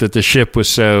turns out that the ship was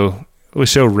so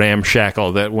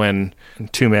ramshackle that when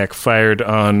Tumac fired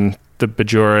on the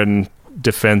Bajoran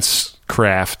defense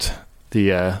craft,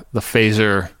 the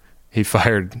phaser he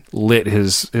fired lit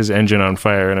his engine on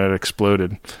fire and it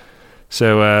exploded.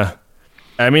 So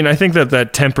I mean, I think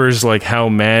that tempers like how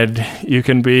mad you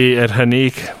can be at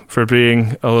Hanik for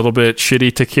being a little bit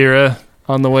shitty to Kira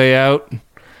on the way out,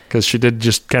 because she did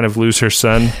just kind of lose her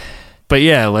son. But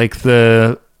yeah, like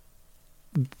this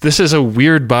is a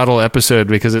weird bottle episode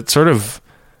because it sort of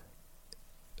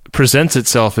presents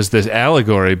itself as this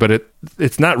allegory, but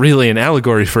it's not really an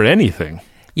allegory for anything.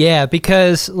 Yeah,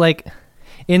 because like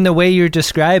in the way you're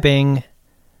describing,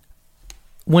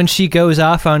 when she goes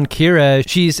off on Kira,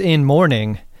 she's in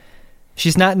mourning.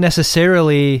 She's not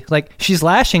necessarily like, she's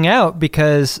lashing out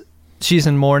because she's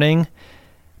in mourning,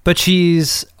 but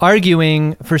she's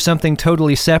arguing for something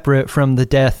totally separate from the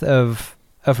death of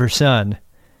her son.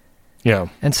 Yeah.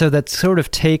 And so that sort of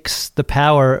takes the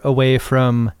power away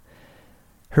from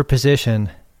her position.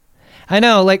 I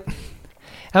know, like,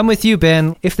 I'm with you,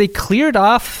 Ben. If they cleared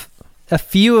off a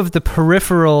few of the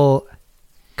peripheral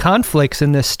conflicts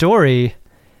in this story,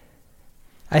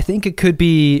 I think it could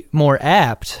be more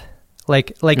apt.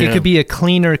 Like it could be a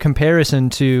cleaner comparison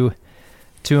to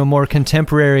a more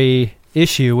contemporary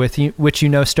issue, which you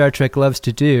know Star Trek loves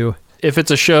to do. If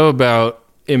it's a show about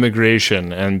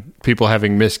immigration and people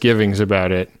having misgivings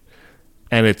about it,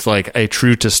 and it's like a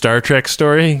true to Star Trek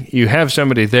story, you have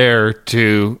somebody there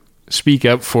to speak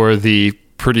up for the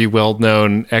pretty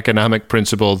well-known economic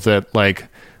principle that like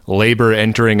labor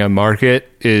entering a market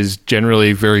is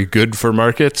generally very good for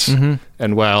markets. Mm-hmm.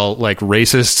 And while like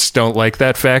racists don't like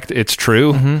that fact, it's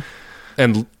true. Mm-hmm.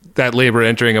 And that labor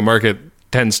entering a market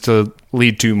tends to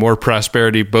lead to more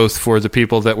prosperity, both for the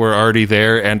people that were already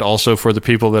there and also for the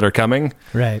people that are coming.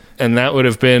 Right. And that would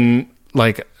have been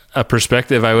like a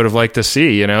perspective I would have liked to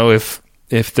see, you know, if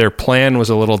if their plan was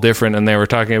a little different and they were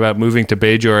talking about moving to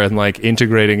Bajor and like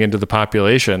integrating into the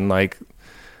population, like,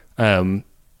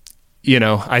 you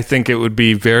know, I think it would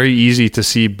be very easy to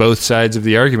see both sides of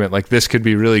the argument. Like, this could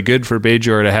be really good for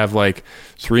Bajor to have like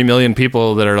 3 million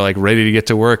people that are like ready to get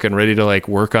to work and ready to like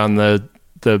work on the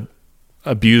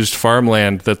abused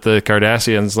farmland that the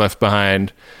Cardassians left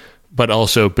behind, but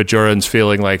also Bajorans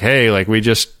feeling like, hey, like we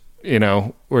just, you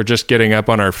know, we're just getting up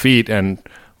on our feet and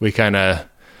we kind of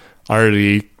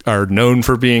already are known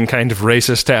for being kind of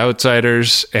racist to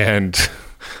outsiders and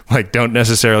like don't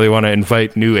necessarily want to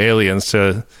invite new aliens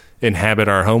to inhabit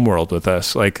our homeworld with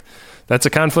us. Like, that's a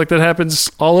conflict that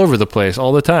happens all over the place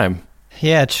all the time.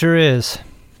 Yeah, it sure is.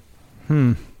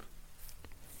 Did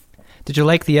you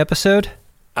like the episode?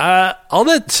 All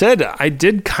that said, I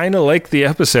did kind of like the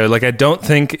episode. Like, I don't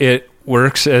think it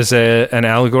works as an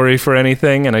allegory for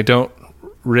anything, and I don't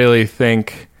really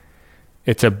think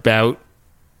it's about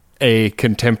a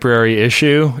contemporary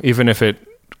issue, even if it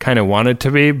kind of wanted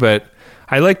to be. But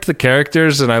I liked the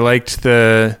characters, and I liked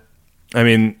there's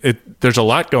a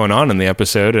lot going on in the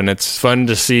episode, and it's fun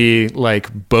to see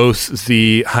like both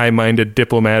the high-minded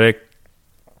diplomatic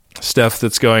stuff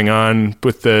that's going on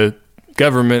with the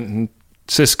government and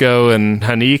Cisco and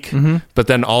Hanik, but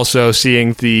then also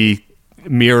seeing the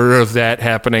mirror of that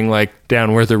happening like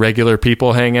down where the regular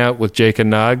people hang out with Jake and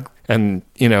Nog, and,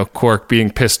 you know, Quark being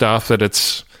pissed off that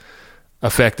it's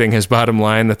affecting his bottom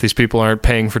line that these people aren't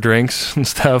paying for drinks and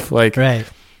stuff. Like, right.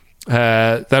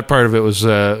 That part of it was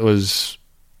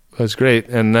great,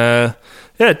 and yeah,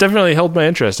 it definitely held my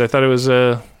interest. I thought it was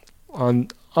on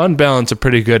balance a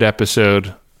pretty good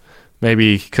episode.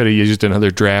 Maybe could have used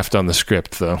another draft on the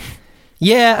script, though.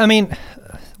 Yeah, I mean,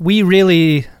 we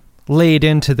really laid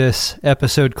into this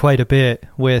episode quite a bit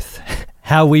with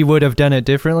how we would have done it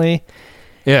differently.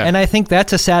 Yeah. And I think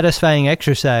that's a satisfying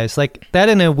exercise. Like, that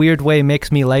in a weird way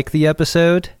makes me like the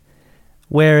episode,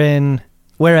 whereas,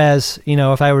 you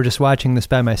know, if I were just watching this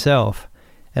by myself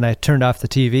and I turned off the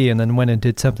TV and then went and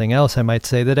did something else, I might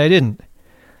say that I didn't.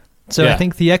 So yeah. I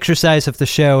think the exercise of the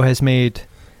show has made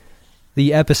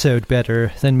the episode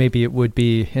better than maybe it would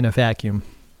be in a vacuum.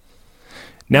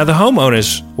 Now, the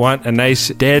homeowners want a nice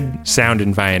dead sound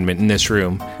environment in this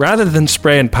room. Rather than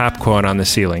spraying popcorn on the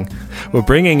ceiling, we're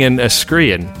bringing in a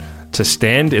screen to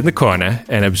stand in the corner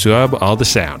and absorb all the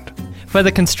sound. For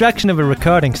the construction of a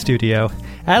recording studio,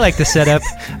 I like to set up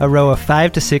a row of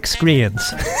 5 to 6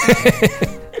 screens.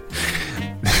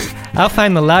 I'll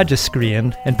find the largest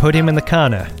screen and put him in the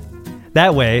corner.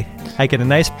 That way, I get a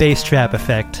nice bass trap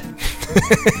effect.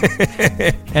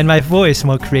 And my voice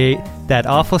will create that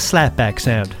awful slapback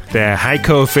sound. The high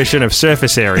coefficient of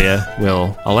surface area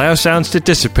will allow sounds to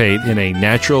dissipate in a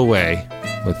natural way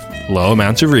with low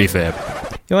amounts of reverb.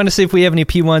 You want to see if we have any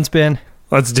P1s, Ben?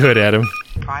 Let's do it, Adam.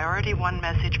 Priority 1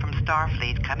 message from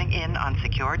Starfleet coming in on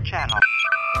secured channel.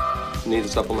 Need a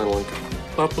supplemental income.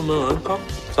 Supplemental income?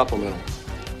 Supplemental.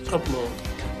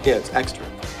 Yeah, it's extra.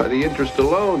 The interest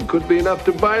alone could be enough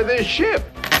to buy this ship.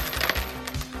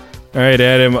 All right,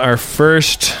 Adam, our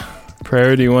first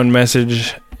Priority 1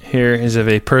 message here is of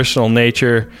a personal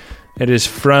nature. It is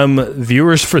from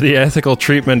Viewers for the Ethical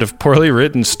Treatment of Poorly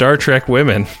Written Star Trek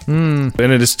Women. And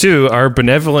it is to our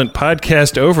benevolent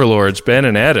podcast overlords, Ben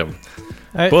and Adam.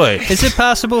 Boy. Is it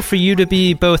possible for you to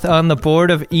be both on the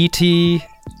board of ETPWSTW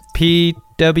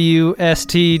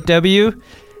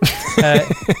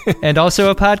and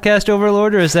also a podcast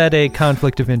overlord, or is that a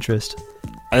conflict of interest?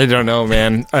 I don't know,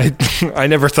 man. I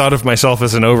never thought of myself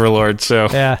as an overlord, so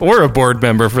yeah. Or a board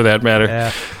member for that matter.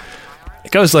 Yeah.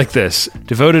 It goes like this.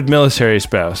 Devoted military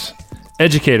spouse.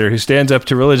 Educator who stands up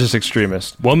to religious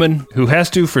extremists. Woman who has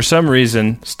to, for some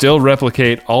reason, still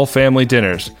replicate all family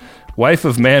dinners. Wife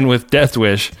of man with death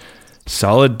wish.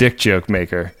 Solid dick joke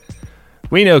maker.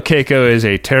 We know Keiko is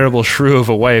a terrible shrew of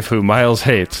a wife who Miles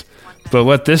hates. But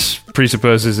what this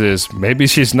presupposes is maybe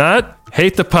she's not?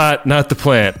 Hate the pot, not the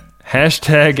plant.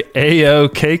 Hashtag AO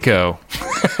Keiko.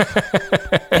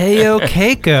 AO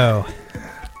Keiko.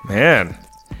 Man.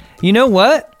 You know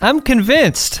what? I'm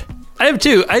convinced. I am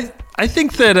too. I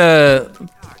think that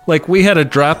like we had a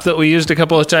drop that we used a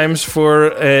couple of times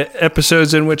for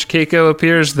episodes in which Keiko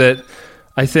appears that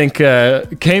I think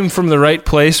came from the right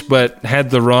place but had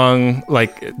the wrong,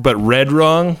 but read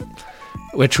wrong,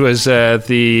 which was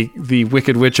the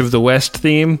Wicked Witch of the West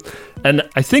theme. And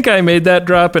I think I made that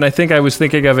drop, and I think I was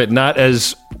thinking of it not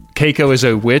as Keiko is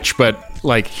a witch, but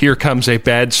like here comes a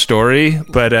bad story.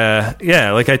 But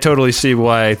yeah, like I totally see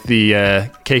why the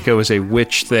Keiko is a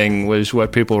witch thing was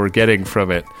what people were getting from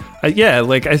it. Yeah,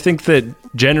 like I think that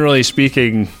generally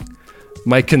speaking,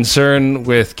 my concern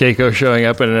with Keiko showing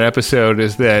up in an episode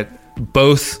is that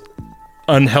both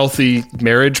unhealthy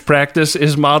marriage practice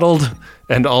is modeled,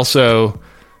 and also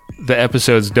the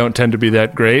episodes don't tend to be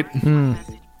that great.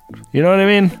 You know what I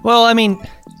mean? Well, I mean...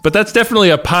 But that's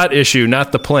definitely a pot issue,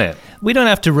 not the plant. We don't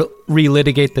have to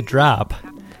relitigate the drop.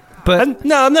 But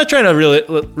No, I'm not trying to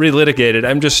relitigate it.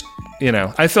 I'm just,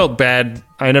 I felt bad.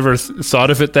 I never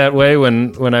thought of it that way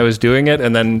when I was doing it,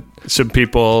 and then some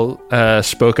people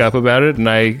spoke up about it, and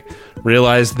I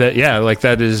realized that,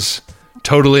 that is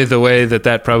totally the way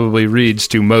that probably reads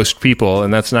to most people,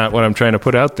 and that's not what I'm trying to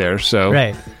put out there. So,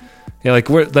 right. Yeah,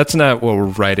 that's not what we're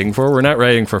writing for. We're not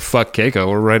writing for fuck Keiko.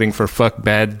 We're writing for fuck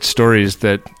bad stories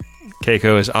that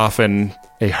Keiko is often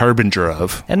a harbinger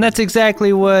of. And that's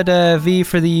exactly what V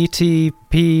for the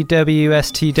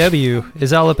ETPWSTW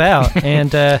is all about.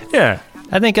 And yeah,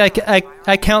 I think I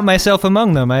count myself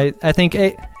among them. I think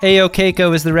AO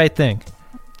Keiko is the right thing.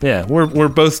 Yeah, we're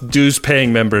both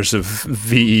dues-paying members of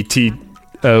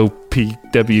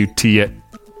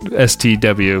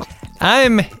VETOPWTSTW.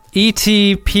 I'm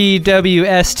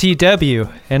ETPWSTW,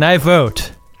 and I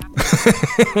vote.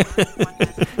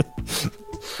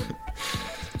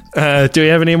 Do we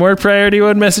have any more Priority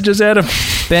 1 messages, Adam?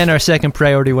 Ben, our second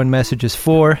Priority 1 message is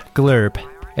for Glurb.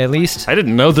 At least... I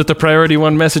didn't know that the Priority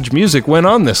 1 message music went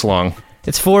on this long.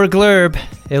 It's for Glurb.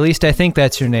 At least I think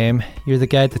that's your name. You're the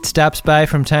guy that stops by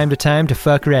from time to time to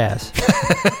fuck Raz.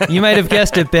 You might have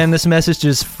guessed it, Ben. This message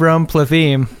is from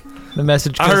Plavim. The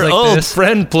message goes our like old this.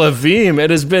 Friend Plavim, it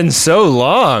has been so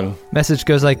long. Message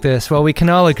goes like this. Well, we can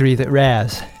all agree that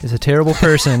Raz is a terrible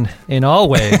person in all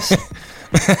ways.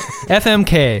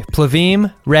 FMK,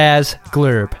 Plavim, Raz,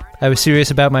 Glurb. I was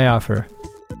serious about my offer.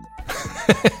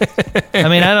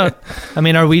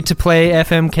 are we to play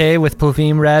FMK with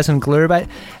Plavim, Raz, and Glurb?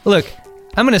 Look,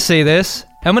 I'm gonna say this.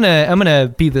 I'm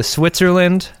gonna be the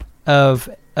Switzerland of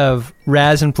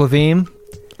Raz and Plavim.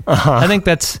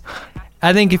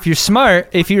 I think if you're smart,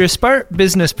 if you're a smart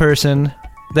business person,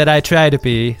 that I try to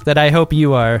be, that I hope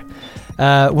you are,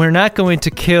 we're not going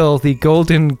to kill the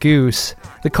golden gooses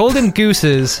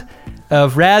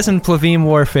of Raz and Plavim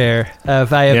warfare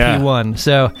via P1.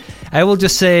 So I will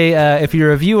just say, if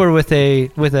you're a viewer with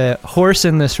a horse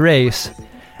in this race,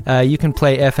 you can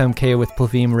play FMK with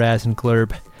Plavim, Raz, and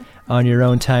Glurb on your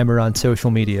own time or on social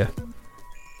media.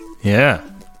 Yeah.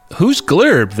 Who's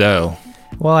Glurb, though?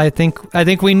 Well, I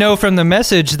think we know from the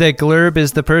message that Glurb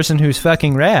is the person who's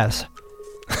fucking Raz.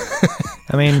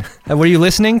 Were you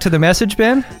listening to the message,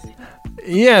 Ben?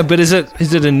 Yeah, but is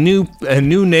it a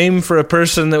new name for a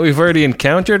person that we've already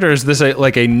encountered, or is this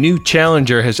a new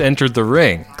challenger has entered the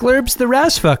ring? Glurb's the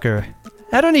Raz fucker.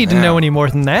 I don't need to know any more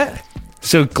than that.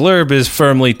 So Glurb is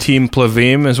firmly Team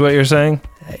Plavim, is what you're saying?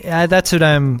 That's what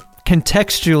I'm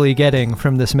contextually getting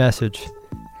from this message.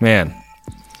 Man.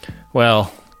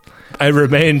 Well, I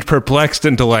remained perplexed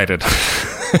and delighted.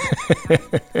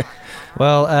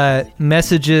 Well,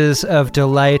 messages of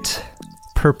delight,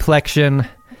 perplexion,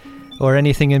 or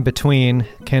anything in between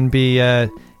can be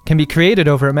created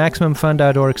over at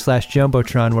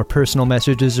MaximumFun.org/Jumbotron, where personal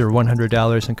messages are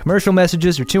 $100 and commercial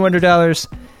messages are $200.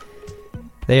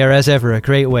 They are, as ever, a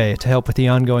great way to help with the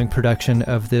ongoing production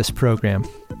of this program.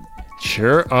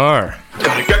 Sure are.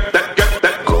 Gotta get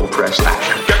that, go press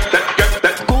that. Get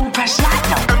that, go press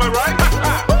that. Am I right?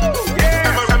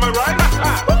 Yeah. Am I right?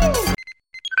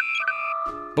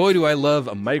 Boy, do I love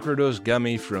a microdose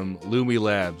gummy from Lumi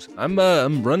Labs.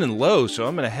 I'm running low, so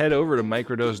I'm going to head over to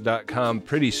microdose.com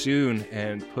pretty soon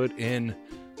and put in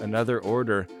another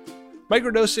order.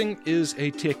 Microdosing is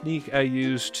a technique I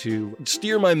use to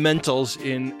steer my mentals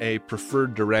in a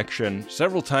preferred direction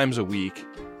several times a week.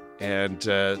 And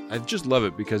I just love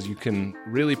it because you can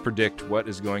really predict what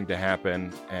is going to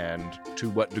happen and to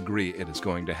what degree it is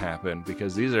going to happen,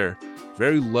 because these are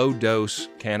very low-dose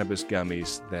cannabis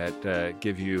gummies that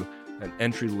give you an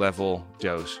entry-level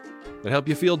dose that help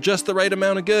you feel just the right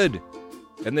amount of good.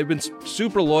 And they've been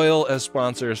super loyal as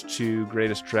sponsors to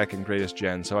Greatest Trek and Greatest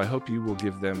Gen, so I hope you will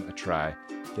give them a try.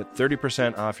 Get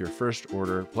 30% off your first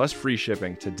order plus free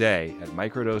shipping today at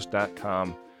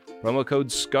microdose.com. Promo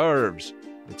code SCARVES.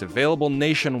 It's available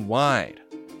nationwide.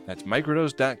 That's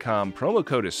microdose.com. Promo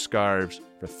code is SCARVES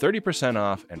for 30%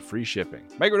 off and free shipping.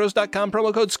 Microdose.com,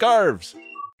 promo code SCARVES.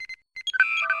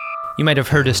 You might have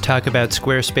heard us talk about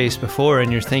Squarespace before,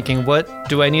 and you're thinking, what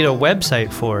do I need a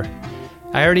website for?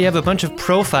 I already have a bunch of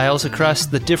profiles across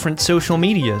the different social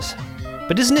medias.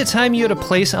 But isn't it time you had a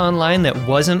place online that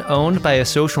wasn't owned by a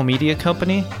social media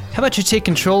company? How about you take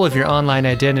control of your online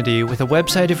identity with a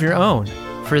website of your own?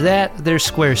 For that, there's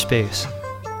Squarespace.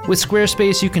 With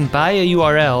Squarespace, you can buy a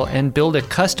URL and build a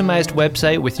customized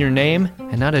website with your name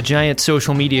and not a giant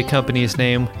social media company's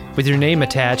name with your name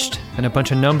attached and a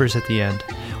bunch of numbers at the end.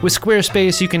 With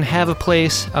Squarespace, you can have a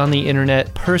place on the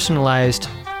internet personalized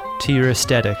to your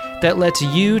aesthetic that lets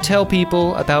you tell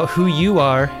people about who you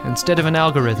are instead of an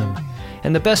algorithm.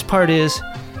 And the best part is,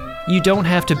 you don't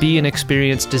have to be an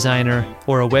experienced designer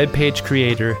or a web page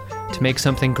creator to make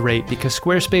something great, because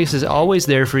Squarespace is always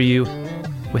there for you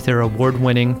with their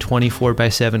award-winning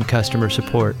 24/7 customer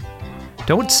support.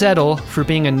 Don't settle for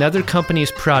being another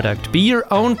company's product. Be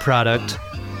your own product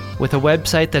with a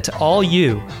website that's all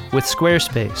you with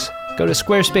Squarespace. Go to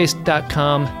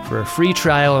squarespace.com for a free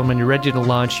trial, and when you're ready to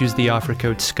launch, use the offer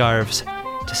code SCARVES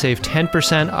to save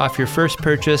 10% off your first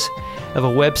purchase of a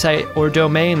website or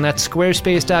domain. That's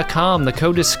squarespace.com. The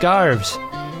code is SCARVES.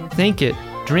 Think it,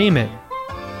 dream it,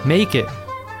 make it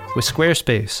with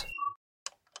Squarespace.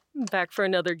 Back for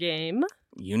another game.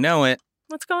 You know it.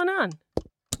 What's going on?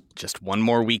 Just one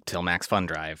more week till Max Fun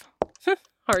Drive.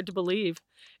 Hard to believe.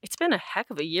 It's been a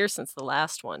heck of a year since the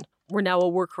last one. We're now a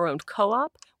worker-owned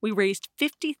co-op. We raised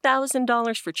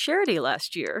 $50,000 for charity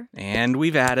last year. And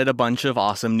we've added a bunch of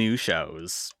awesome new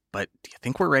shows. But do you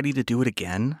think we're ready to do it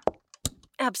again?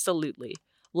 Absolutely.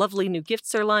 Lovely new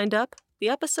gifts are lined up. The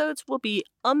episodes will be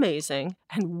amazing.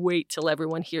 And wait till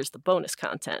everyone hears the bonus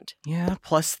content. Yeah,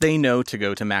 plus they know to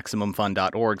go to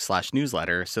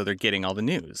MaximumFun.org/newsletter, so they're getting all the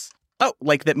news. Oh,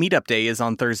 like that Meetup Day is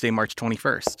on Thursday, March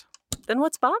 21st. Then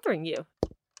what's bothering you?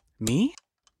 Me?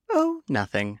 Oh,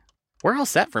 nothing. We're all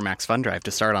set for Max Fun Drive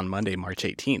to start on Monday, March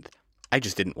 18th. I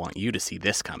just didn't want you to see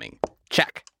this coming.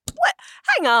 Check. What?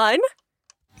 Hang on.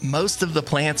 Most of the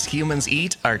plants humans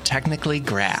eat are technically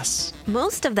grass.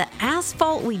 Most of the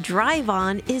asphalt we drive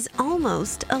on is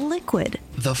almost a liquid.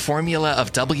 The formula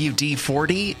of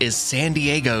WD-40 is San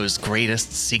Diego's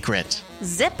greatest secret.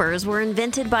 Zippers were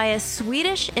invented by a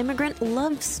Swedish immigrant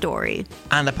love story.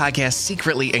 On the podcast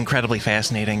Secretly Incredibly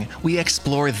Fascinating, we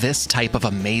explore this type of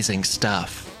amazing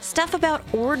stuff. Stuff about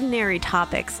ordinary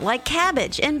topics like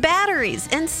cabbage and batteries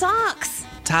and socks.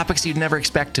 Topics you'd never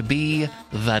expect to be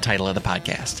the title of the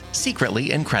podcast.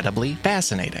 Secretly Incredibly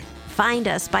Fascinating. Find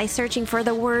us by searching for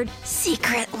the word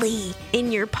secretly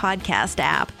in your podcast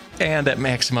app. And at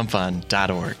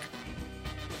MaximumFun.org.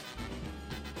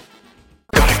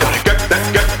 Get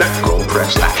that gold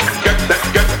press platinum. Get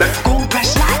that gold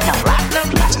press platinum.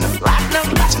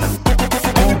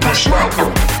 Gold press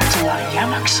platinum. That's a lot of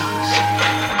Yamak songs.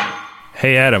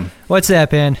 Hey, Adam. What's that,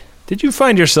 Ben? Did you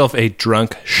find yourself a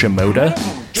drunk Shimoda?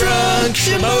 Drunk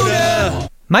Shimoda!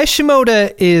 My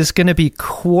Shimoda is going to be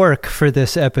Quark for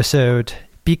this episode,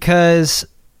 because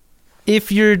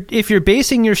if you're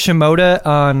basing your Shimoda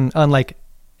on like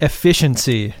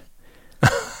efficiency,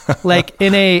 like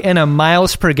in a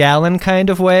miles per gallon kind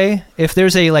of way, if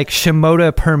there's a like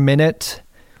Shimoda per minute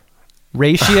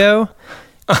ratio,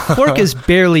 Quark is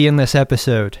barely in this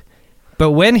episode.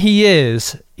 But when he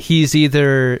is, he's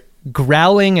either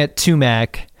growling at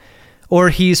Tumac, or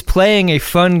he's playing a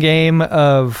fun game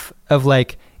of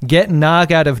like get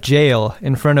Nog out of jail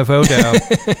in front of Odo,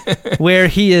 where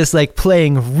he is like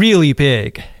playing really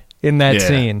big in that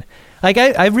scene. Like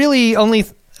I really only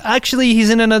actually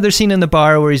he's in another scene in the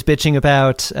bar where he's bitching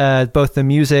about both the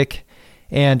music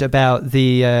and about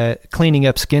the cleaning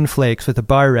up skin flakes with a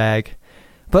bar rag.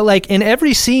 But like in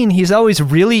every scene, he's always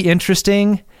really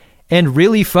interesting and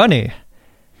really funny.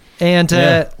 And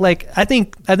like I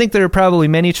think there are probably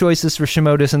many choices for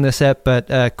Shimodas in this ep,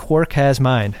 but Quark has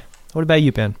mine. What about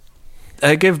you, Ben?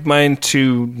 I give mine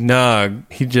to Nog.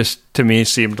 He just, to me,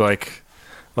 seemed like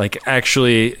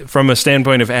actually, from a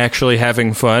standpoint of actually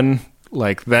having fun,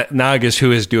 like that Nog is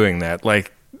who is doing that.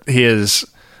 Like he is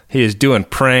doing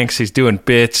pranks, he's doing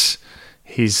bits,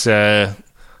 he's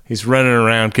running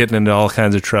around getting into all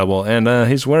kinds of trouble, and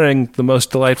he's wearing the most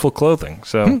delightful clothing.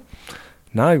 So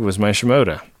Nog was my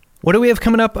Shimoda. What do we have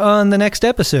coming up on the next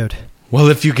episode? Well,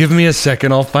 if you give me a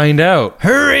second, I'll find out.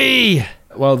 Hurry!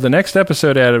 Well, the next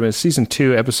episode, Adam, is Season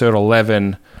 2, Episode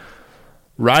 11,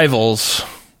 Rivals.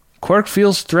 Quark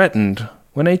feels threatened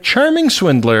when a charming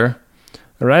swindler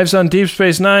arrives on Deep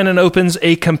Space Nine and opens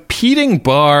a competing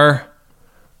bar,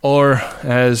 or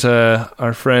as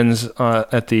our friends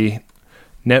at the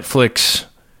Netflix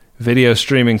Video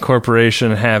Streaming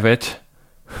Corporation have it,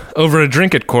 over a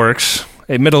drink at Quark's,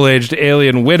 a middle-aged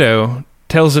alien widow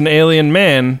tells an alien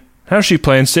man how she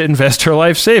plans to invest her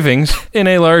life savings in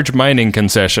a large mining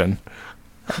concession.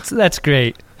 That's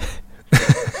great.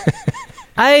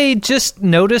 I just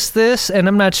noticed this, and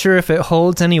I'm not sure if it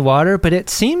holds any water, but it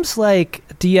seems like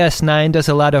DS9 does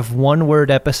a lot of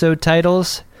one-word episode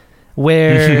titles,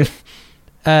 where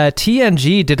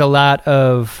TNG did a lot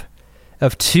of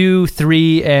 2,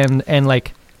 3, and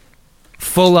like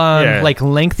full-on like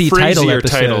lengthy title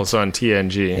episodes. titles on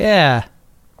TNG. Yeah.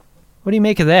 What do you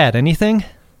make of that? Anything?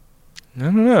 I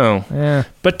don't know. Yeah.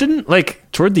 But didn't, like,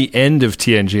 toward the end of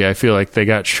TNG, I feel like they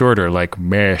got shorter, like,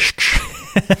 mesh.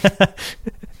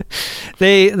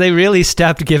 They really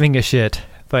stopped giving a shit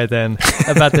by then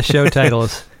about the show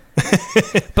titles.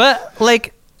 But,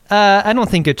 like, I don't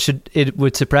think it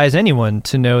would surprise anyone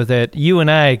to know that you and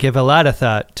I give a lot of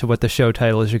thought to what the show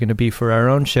titles are going to be for our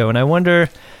own show. And I wonder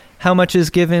how much is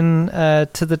given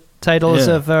to the titles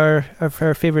of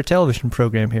our favorite television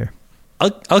program here.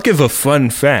 I'll give a fun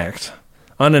fact.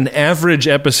 On an average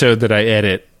episode that I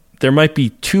edit, there might be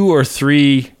 2 or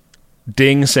 3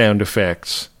 ding sound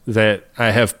effects that I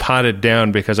have potted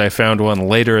down because I found one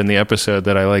later in the episode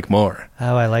that I like more.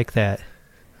 Oh, I like that.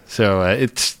 So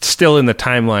it's still in the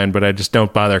timeline, but I just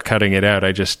don't bother cutting it out.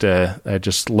 I just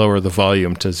lower the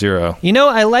volume to 0. You know,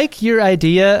 I like your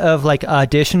idea of like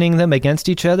auditioning them against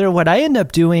each other. What I end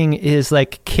up doing is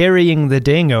like carrying the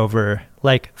ding over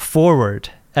like forward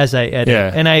as I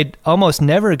edit, and I almost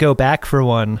never go back for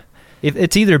one. If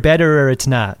it's either better or it's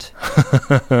not.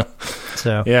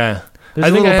 So yeah, there's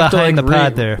a little behind the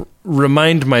pod there.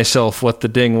 Remind myself what the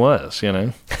ding was, you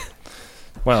know.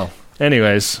 Well,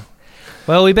 anyways.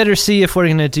 Well, we better see if we're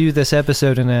going to do this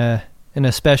episode in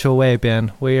a special way,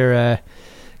 Ben. We're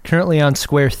currently on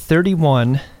square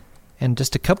 31, and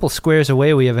just a couple squares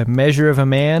away, we have a Measure of a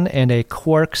Man and a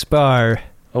Quark's Bar.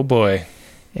 Oh boy!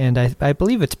 And I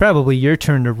believe it's probably your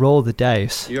turn to roll the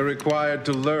dice. You're required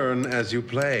to learn as you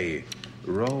play.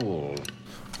 Roll.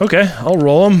 Okay, I'll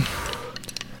roll them.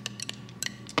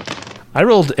 I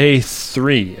rolled a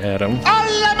 3, Adam.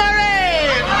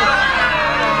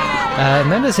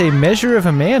 And that is a Measure of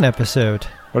a Man episode.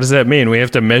 What does that mean? We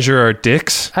have to measure our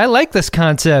dicks? I like this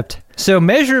concept. So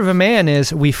Measure of a Man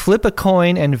is we flip a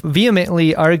coin and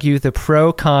vehemently argue the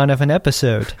pro-con of an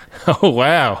episode. Oh,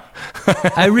 wow.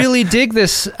 I really dig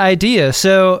this idea.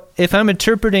 So if I'm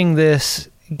interpreting this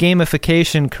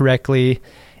gamification correctly,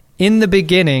 in the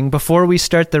beginning, before we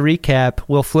start the recap,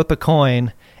 we'll flip a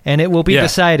coin, and it will be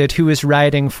decided who is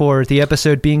riding for the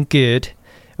episode being good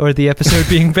or the episode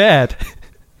being bad.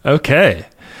 Okay.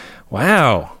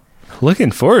 Wow.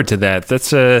 Looking forward to that.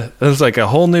 That's like a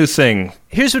whole new thing.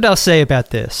 Here's what I'll say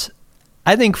about this.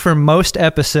 I think for most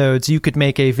episodes, you could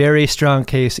make a very strong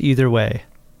case either way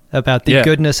about the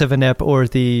goodness of an ep or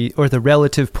the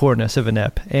relative poorness of an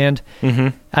ep. And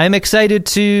I'm excited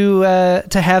to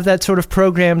have that sort of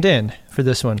programmed in for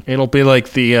this one. It'll be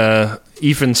like the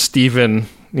even Stephen,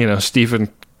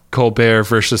 Stephen Colbert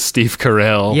versus Steve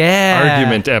Carell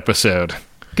argument episode.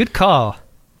 Good call.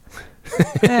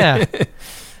 Yeah.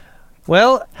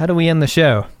 Well, how do we end the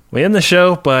show? We end the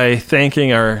show by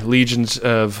thanking our legions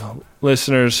of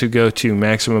listeners who go to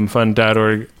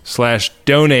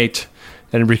MaximumFun.org/donate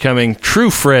and becoming true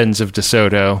friends of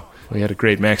DeSoto. We had a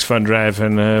great Max Fun Drive,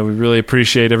 and we really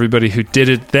appreciate everybody who did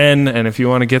it then. And if you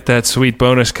want to get that sweet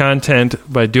bonus content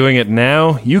by doing it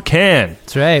now, you can.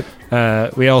 That's right.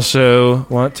 We also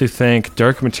want to thank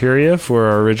Dark Materia for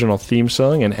our original theme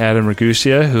song, and Adam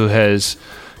Ragusia, who has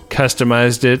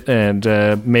customized it and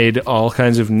made all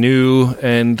kinds of new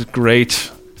and great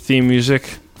theme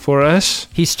music for us.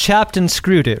 He's chopped and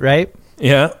screwed it, right?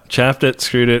 Yeah, chopped it,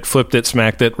 screwed it, flipped it,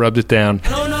 smacked it, rubbed it down.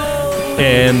 Oh, no!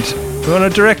 And we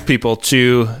want to direct people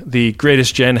to the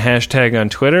Greatest Gen hashtag on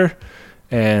Twitter.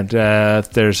 And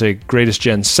there's a Greatest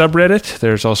Gen subreddit.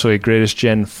 There's also a Greatest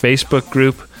Gen Facebook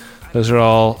group. Those are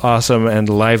all awesome and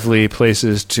lively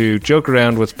places to joke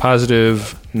around with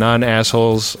positive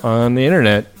non-assholes on the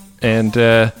internet. And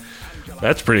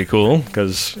that's pretty cool,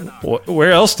 because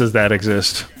where else does that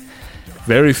exist?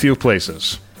 Very few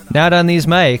places. Not on these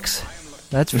mics,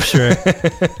 that's for sure.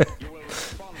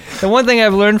 The one thing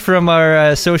I've learned from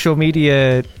our social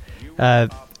media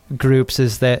groups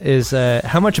is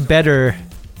how much better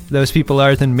those people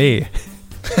are than me.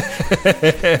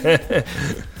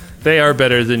 They are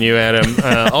better than you, Adam.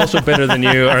 Also better than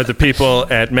you are the people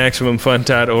at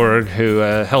MaximumFun.org who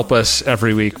help us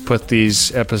every week put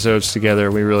these episodes together.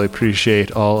 We really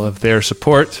appreciate all of their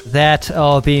support. That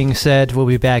all being said, we'll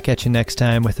be back at you next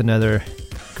time with another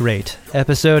great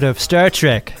episode of Star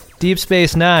Trek Deep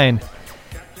Space Nine,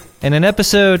 and an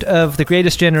episode of The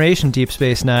Greatest Generation Deep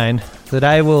Space Nine that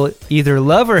I will either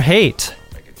love or hate,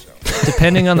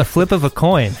 depending on the flip of a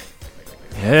coin.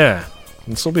 Yeah,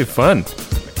 this will be fun.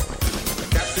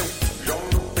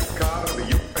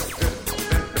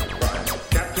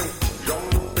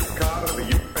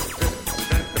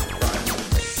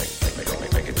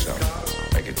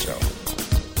 Make it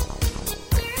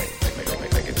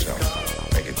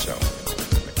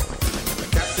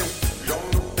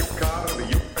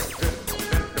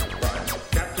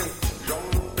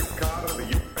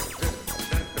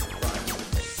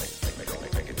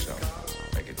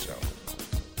so.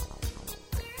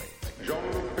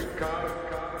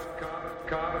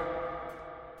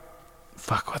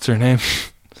 Fuck, what's her name?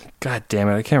 God damn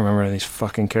it, I can't remember these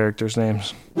fucking characters'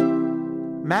 names.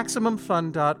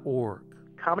 MaximumFun.org.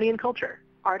 Comedy and culture.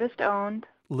 Artist owned.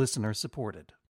 Listener supported.